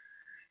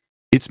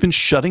 It's been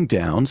shutting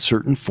down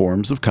certain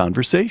forms of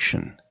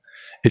conversation.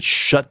 It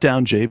shut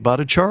down Jay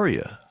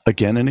Bhattacharya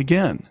again and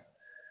again.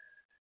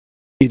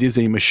 It is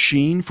a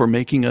machine for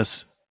making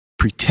us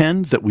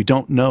pretend that we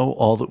don't know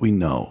all that we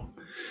know.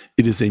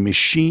 It is a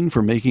machine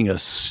for making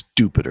us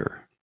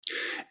stupider.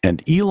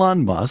 And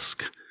Elon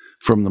Musk,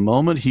 from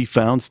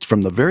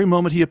the very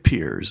moment he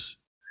appears,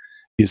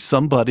 is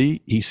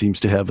somebody, he seems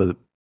to have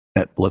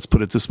let's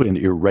put it this way, an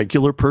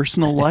irregular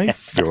personal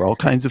life. There are all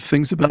kinds of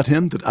things about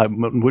him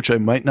which I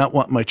might not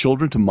want my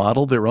children to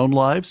model their own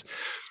lives.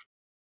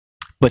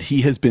 But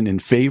he has been in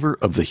favor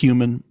of the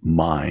human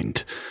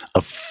mind,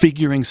 of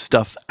figuring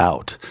stuff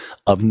out,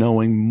 of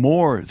knowing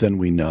more than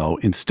we know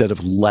instead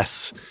of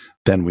less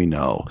than we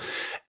know.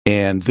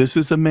 And this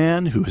is a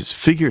man who has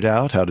figured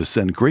out how to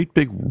send great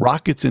big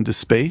rockets into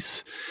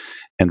space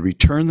and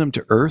return them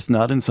to Earth,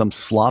 not in some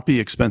sloppy,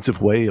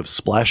 expensive way of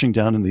splashing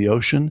down in the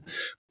ocean,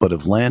 but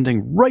of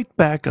landing right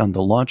back on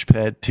the launch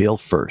pad tail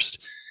first.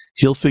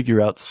 He'll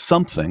figure out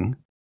something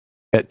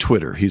at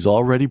Twitter. He's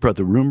already brought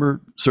the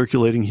rumor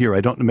circulating here. I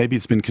don't know, maybe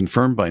it's been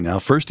confirmed by now.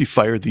 First, he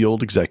fired the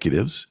old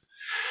executives,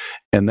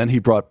 and then he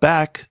brought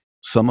back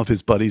some of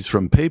his buddies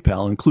from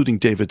PayPal, including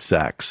David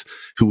Sachs,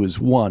 who was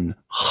one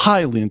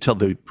highly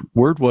intelligent. The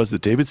word was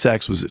that David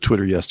Sachs was at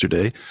Twitter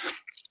yesterday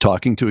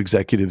talking to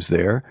executives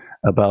there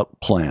about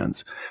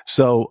plans.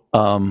 So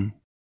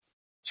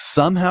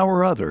somehow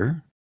or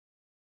other,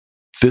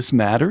 this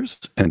matters,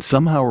 and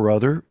somehow or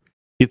other,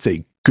 it's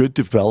a good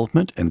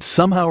development, and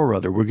somehow or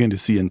other, we're going to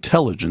see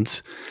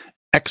intelligence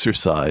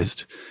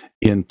exercised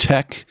in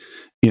tech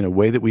in a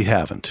way that we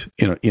haven't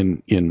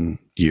in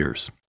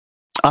years.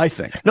 I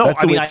think. No,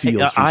 that's I mean, it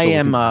feels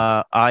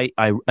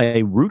I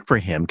root for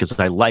him because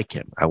I like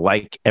him. I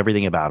like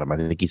everything about him. I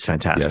think he's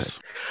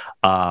fantastic.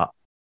 Yes.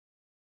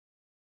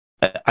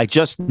 I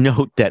just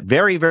note that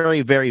very,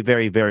 very, very,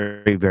 very,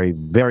 very, very,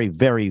 very,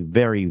 very,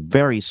 very,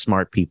 very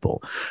smart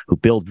people who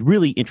build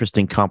really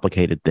interesting,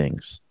 complicated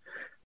things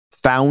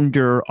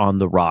founder on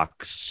the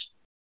rocks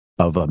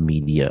of a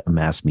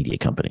mass media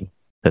company.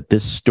 That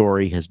this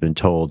story has been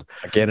told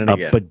again and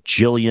again, a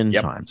bajillion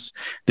times.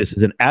 This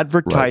is an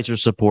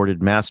advertiser-supported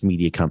mass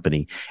media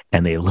company,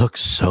 and they look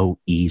so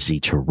easy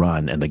to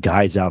run. And the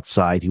guys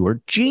outside who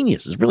are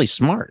geniuses, really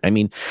smart. I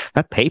mean,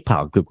 that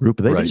PayPal group,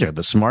 these are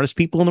the smartest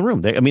people in the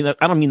room. I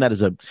don't mean that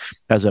as a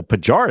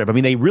pejorative. I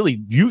mean, they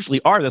really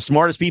usually are the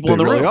smartest people in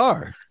the room. They really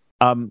are.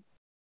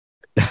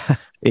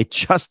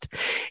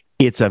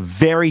 It's a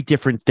very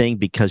different thing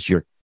because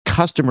your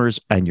customers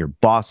and your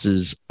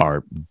bosses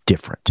are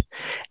different,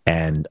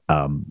 and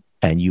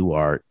you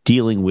are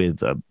dealing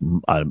with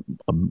a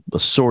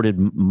assorted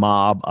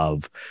mob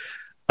of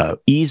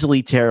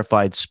easily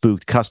terrified,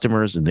 spooked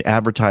customers and the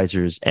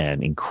advertisers,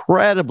 and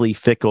incredibly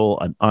fickle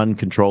and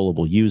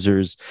uncontrollable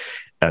users.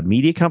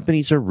 Media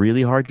companies are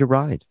really hard to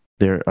ride.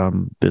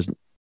 There's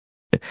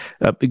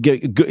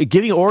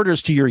giving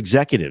orders to your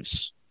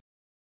executives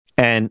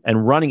and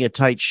running a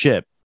tight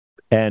ship,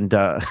 and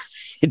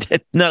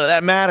none of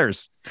that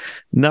matters.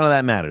 None of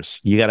that matters.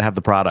 You got to have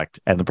the product,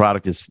 and the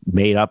product is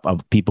made up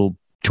of people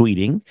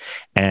tweeting,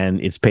 and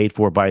it's paid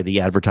for by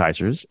the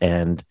advertisers.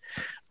 And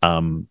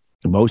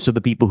most of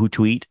the people who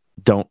tweet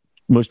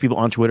most people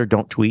on Twitter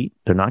don't tweet.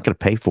 They're not going to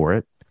pay for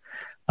it.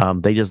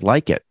 They just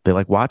like it. They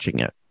like watching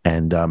it.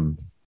 And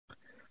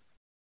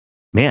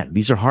man,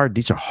 these are hard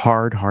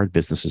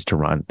businesses to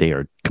run. They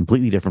are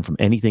completely different from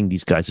anything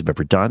these guys have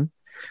ever done.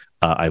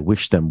 I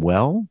wish them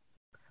well.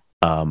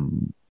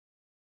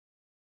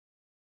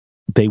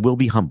 They will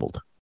be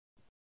humbled.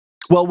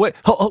 Well, wait,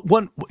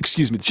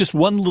 excuse me, just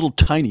one little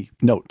tiny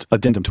note,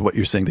 addendum to what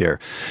you're saying there.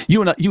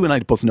 You and I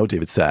both know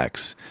David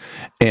Sachs,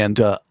 and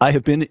I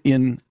have been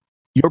in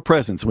your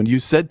presence when you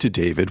said to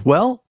David,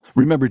 well,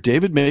 remember,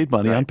 David made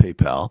money on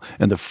PayPal,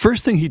 and the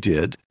first thing he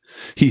did,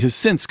 he has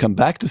since come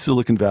back to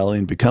Silicon Valley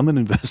and become an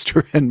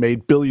investor and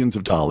made billions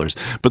of dollars.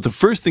 But the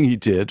first thing he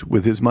did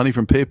with his money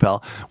from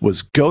PayPal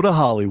was go to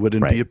Hollywood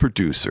and be a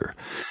producer.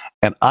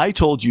 And I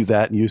told you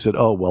that, and you said,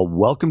 oh, well,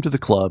 welcome to the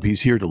club.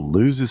 He's here to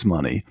lose his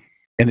money.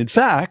 And in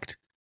fact,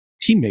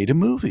 he made a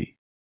movie.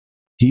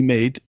 He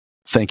made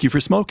Thank You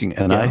for Smoking.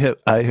 And I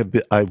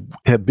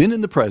have been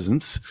in the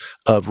presence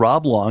of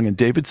Rob Long and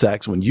David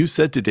Sachs when you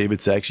said to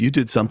David Sachs, you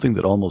did something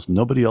that almost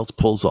nobody else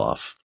pulls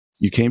off.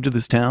 You came to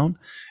this town,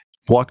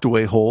 walked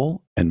away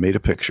whole, and made a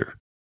picture.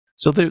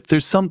 So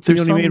there's something.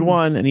 He only made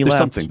one, and he left.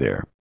 Something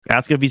there.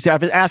 Ask him if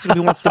he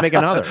wants to make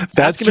another.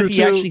 Ask him if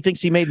he actually thinks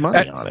he made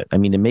money on it. I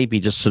mean, it may be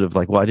just sort of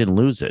like, well, I didn't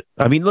lose it.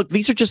 I mean, look,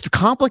 these are just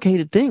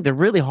complicated things. They're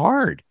really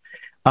hard,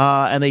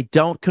 and they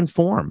don't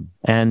conform.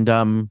 And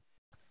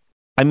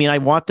I mean, I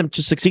want them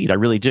to succeed. I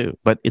really do.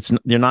 But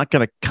they're not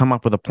going to come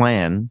up with a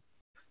plan.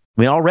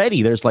 I mean,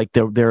 already there's like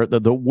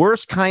the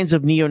worst kinds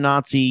of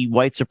neo-Nazi,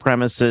 white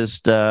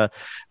supremacist,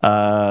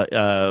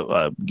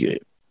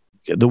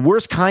 the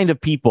worst kind of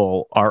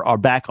people are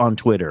back on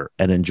Twitter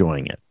and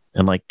enjoying it.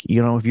 And like,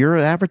 if you're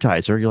an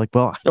advertiser, you're like,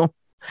 well,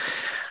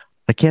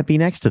 I can't be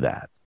next to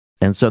that.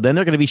 And so then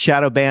they're going to be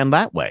shadow banned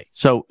that way.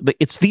 So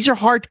these are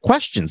hard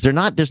questions.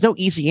 There's no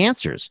easy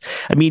answers.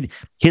 I mean,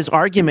 his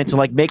argument to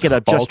like make it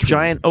a just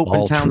giant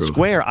open town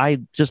square, I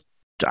just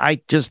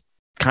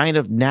kind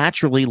of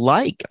naturally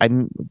like.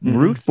 I'm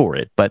root for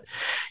it, but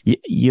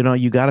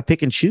you got to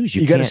pick and choose.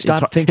 You got to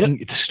stop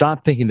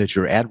thinking that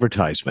your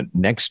advertisement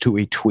next to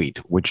a tweet,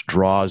 which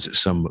draws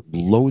some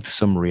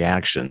loathsome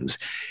reactions,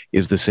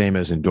 is the same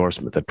as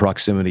endorsement. That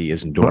proximity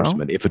is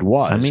endorsement. Well, if it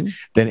was,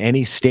 then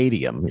any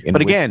stadium.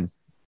 But again,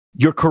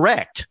 you're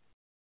correct.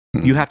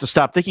 You have to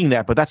stop thinking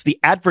that. But that's the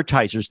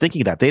advertisers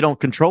thinking that. They don't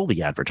control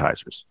the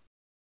advertisers.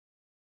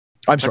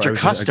 I'm sorry,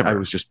 I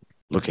was just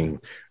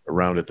looking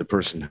around at the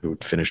person who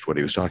finished what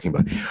he was talking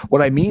about.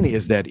 What I mean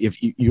is that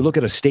if you look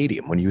at a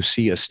stadium, when you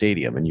see a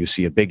stadium and you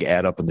see a big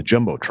ad up in the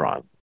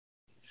Jumbotron,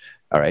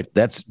 all right,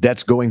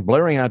 that's going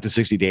blaring out to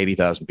 60 to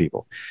 80,000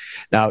 people.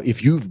 Now,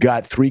 if you've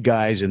got three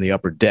guys in the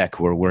upper deck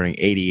who are wearing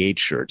 88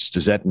 shirts,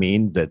 does that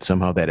mean that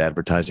somehow that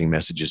advertising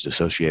message is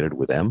associated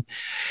with them?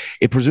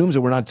 It presumes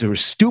that we're not so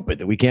stupid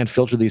that we can't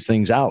filter these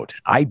things out.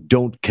 I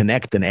don't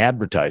connect an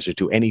advertiser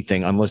to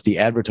anything unless the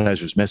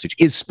advertiser's message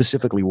is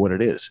specifically what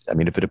it is. I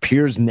mean, if it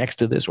appears next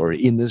to this or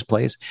in this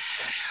place,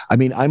 I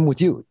mean, I'm with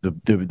you.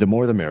 The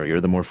more the merrier,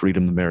 the more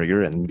freedom the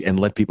merrier, and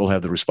let people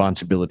have the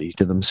responsibility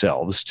to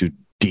themselves to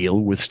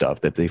deal with stuff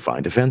that they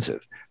find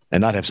offensive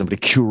and not have somebody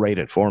curate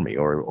it for me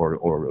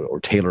or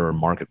tailor or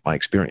market my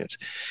experience.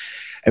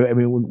 I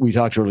mean, we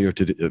talked earlier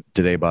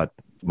today about,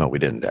 well, we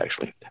didn't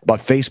actually, about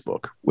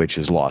Facebook, which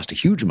has lost a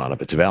huge amount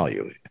of its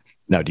value.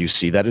 Now, do you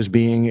see that as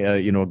being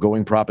a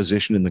going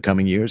proposition in the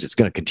coming years? It's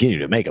going to continue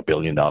to make $1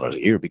 billion a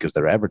year because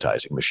their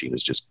advertising machine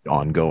is just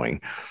ongoing.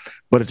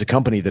 But it's a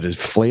company that is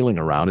flailing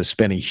around, is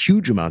spending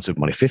huge amounts of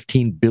money,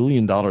 $15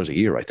 billion a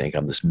year, I think,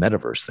 on this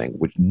metaverse thing,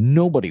 which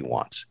nobody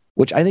wants,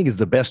 which I think is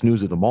the best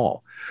news of them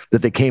all,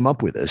 that they came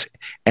up with this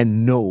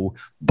and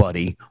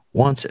nobody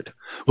wants it.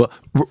 Well,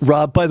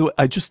 Rob, by the way,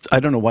 I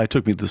don't know why it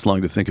took me this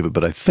long to think of it,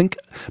 but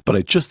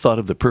I just thought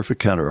of the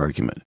perfect counter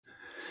argument.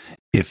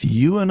 If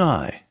you and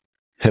I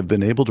have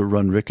been able to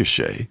run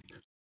Ricochet,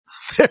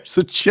 there's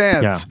a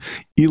chance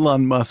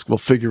Elon Musk will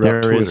figure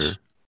out Twitter.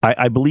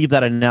 I believe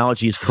that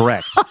analogy is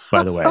correct,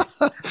 by the way.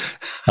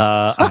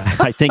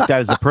 I think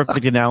that is a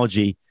perfect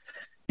analogy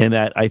in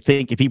that I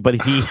think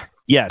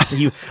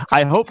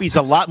I hope he's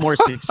a lot more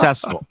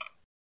successful,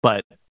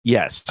 but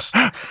yes.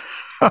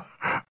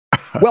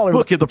 Well,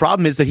 look, the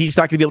problem is that he's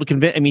not going to be able to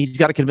convince. I mean, he's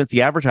got to convince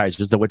the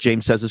advertisers that what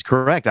James says is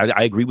correct.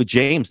 I agree with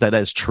James that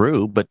is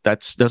true, but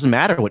that doesn't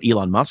matter what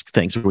Elon Musk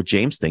thinks or what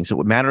James thinks.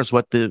 What matters is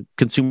what the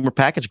consumer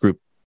package group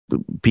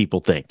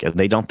people think, and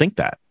they don't think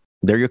that.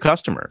 They're your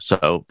customer.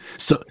 So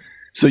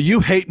you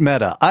hate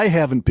Meta. I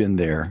haven't been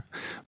there,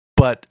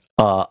 but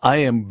I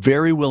am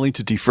very willing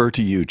to defer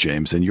to you,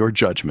 James, and your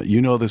judgment. You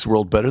know this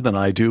world better than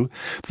I do.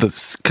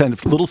 The kind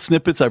of little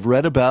snippets I've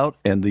read about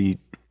and the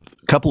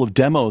couple of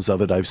demos of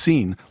it I've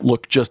seen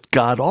look just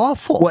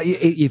god-awful. Well,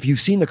 if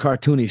you've seen the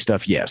cartoony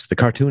stuff, yes. The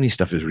cartoony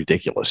stuff is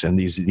ridiculous. And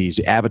these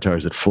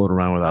avatars that float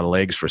around without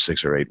legs for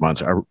 6 or 8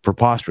 months are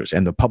preposterous.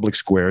 And the public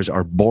squares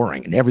are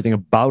boring. And everything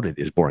about it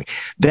is boring.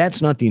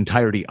 That's not the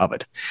entirety of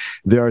it.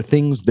 There are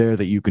things there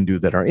that you can do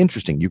that are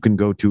interesting. You can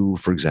go to,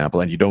 for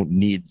example, and you don't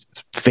need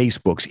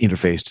Facebook's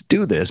interface to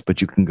do this,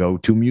 but you can go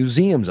to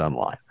museums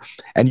online.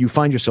 And you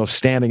find yourself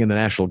standing in the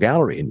National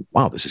Gallery and,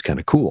 wow, this is kind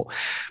of cool.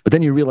 But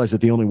then you realize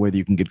that the only way that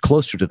you can get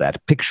closer to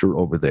that picture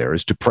over there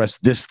is to press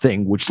this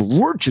thing, which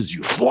lurches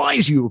you,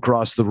 flies you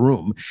across the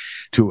room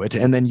to it.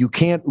 And then you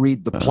can't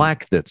read the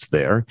plaque that's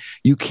there.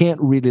 You can't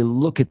really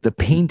look at the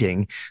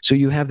painting. So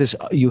you have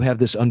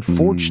this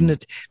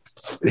unfortunate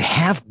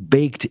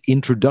half-baked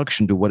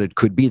introduction to what it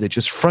could be that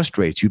just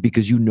frustrates you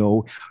because you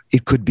know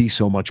it could be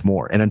so much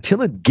more. And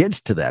until it gets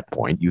to that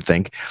point, you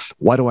think,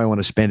 why do I want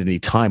to spend any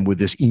time with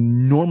this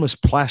enormous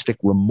plastic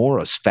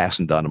remorse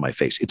fastened onto my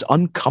face? It's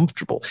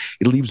uncomfortable.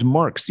 It leaves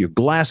marks. Your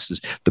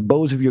glasses, the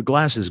bows of your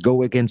glasses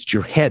go against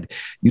your head.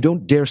 You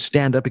don't dare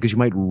stand up because you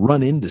might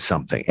run into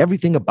something.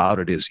 Everything about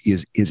it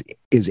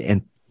is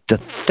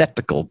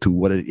antithetical to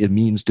what it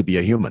means to be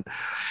a human,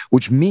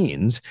 which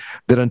means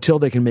that until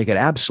they can make it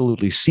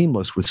absolutely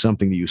seamless with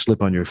something that you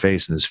slip on your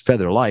face and is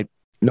feather light,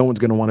 no one's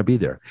going to want to be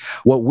there.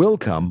 What will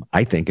come,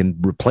 I think, and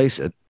replace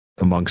it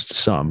amongst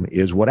some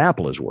is what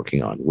Apple is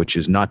working on, which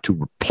is not to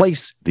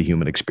replace the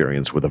human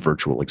experience with a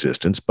virtual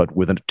existence, but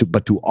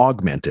to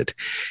augment it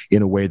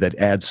in a way that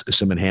adds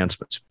some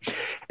enhancements.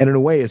 And in a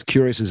way, as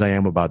curious as I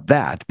am about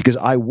that, because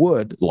I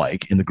would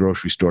like in the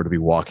grocery store to be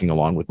walking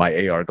along with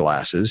my AR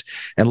glasses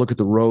and look at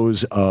the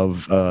rows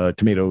of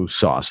tomato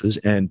sauces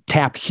and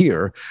tap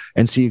here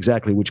and see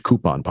exactly which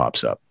coupon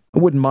pops up. I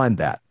wouldn't mind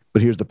that,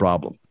 but here's the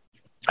problem.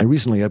 I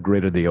recently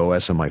upgraded the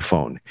OS on my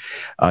phone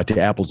to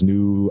Apple's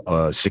new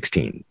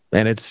 16,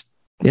 and it's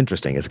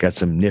interesting. It's got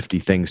some nifty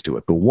things to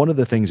it, but one of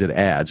the things it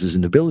adds is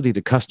an ability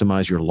to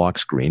customize your lock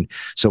screen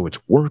so it's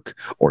work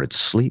or it's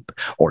sleep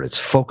or it's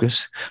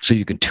focus, so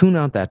you can tune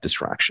out that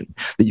distraction,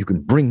 that you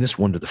can bring this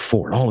one to the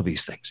fore, and all of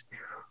these things.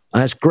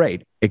 And that's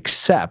great,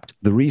 except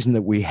the reason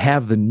that we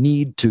have the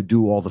need to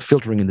do all the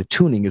filtering and the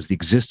tuning is the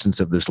existence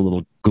of this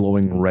little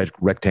glowing red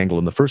rectangle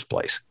in the first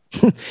place.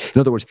 In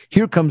other words,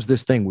 here comes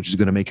this thing which is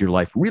going to make your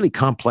life really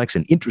complex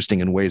and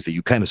interesting in ways that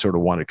you kind of sort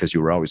of wanted because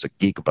you were always a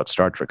geek about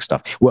Star Trek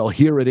stuff. Well,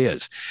 here it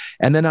is.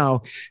 And then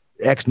now,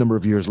 X number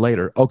of years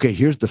later, okay,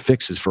 here's the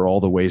fixes for all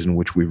the ways in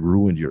which we've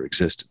ruined your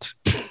existence.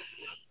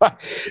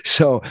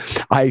 So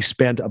I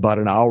spent about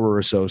an hour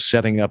or so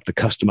setting up the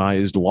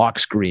customized lock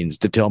screens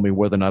to tell me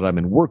whether or not I'm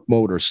in work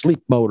mode or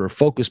sleep mode or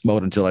focus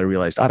mode until I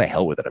realized, to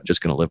hell with it. I'm just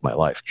going to live my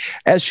life.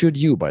 As should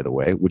you, by the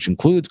way, which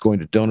includes going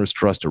to Donors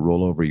Trust to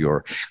roll over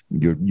your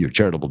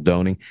charitable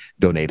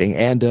donating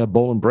and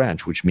Boll and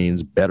Branch, which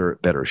means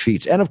better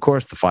sheets. And of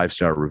course, the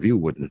 5-star review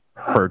wouldn't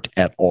hurt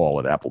at all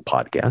at Apple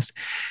Podcast.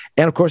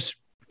 And of course,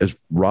 as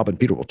Rob and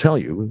Peter will tell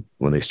you,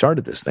 when they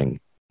started this thing,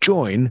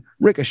 join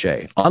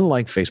Ricochet.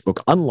 Unlike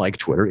Facebook, unlike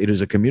Twitter, it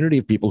is a community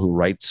of people who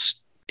write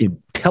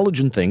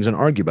intelligent things and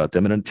argue about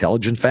them in an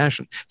intelligent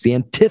fashion. It's the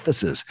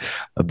antithesis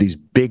of these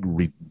big,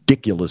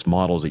 ridiculous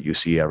models that you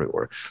see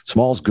everywhere.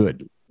 Small's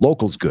good.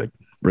 Local's good.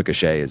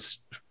 Ricochet is,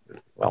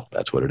 well,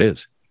 that's what it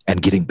is.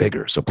 And getting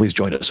bigger. So please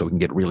join us so we can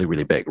get really,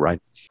 really big, right?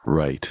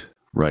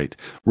 Right.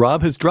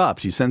 Rob has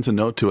dropped. He sends a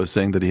note to us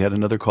saying that he had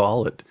another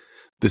call at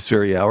this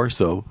very hour.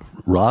 So,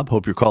 Rob,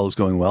 hope your call is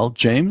going well.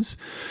 James,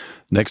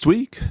 next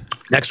week.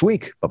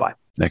 Bye-bye.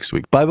 Next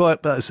week.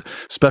 Bye-bye.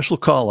 Special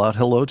call out.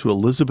 Hello to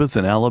Elizabeth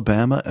in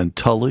Alabama and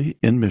Tully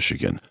in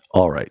Michigan.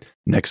 All right.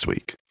 Next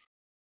week.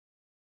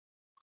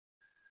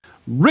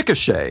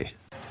 Ricochet.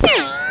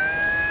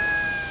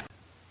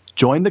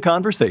 Join the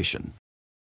conversation.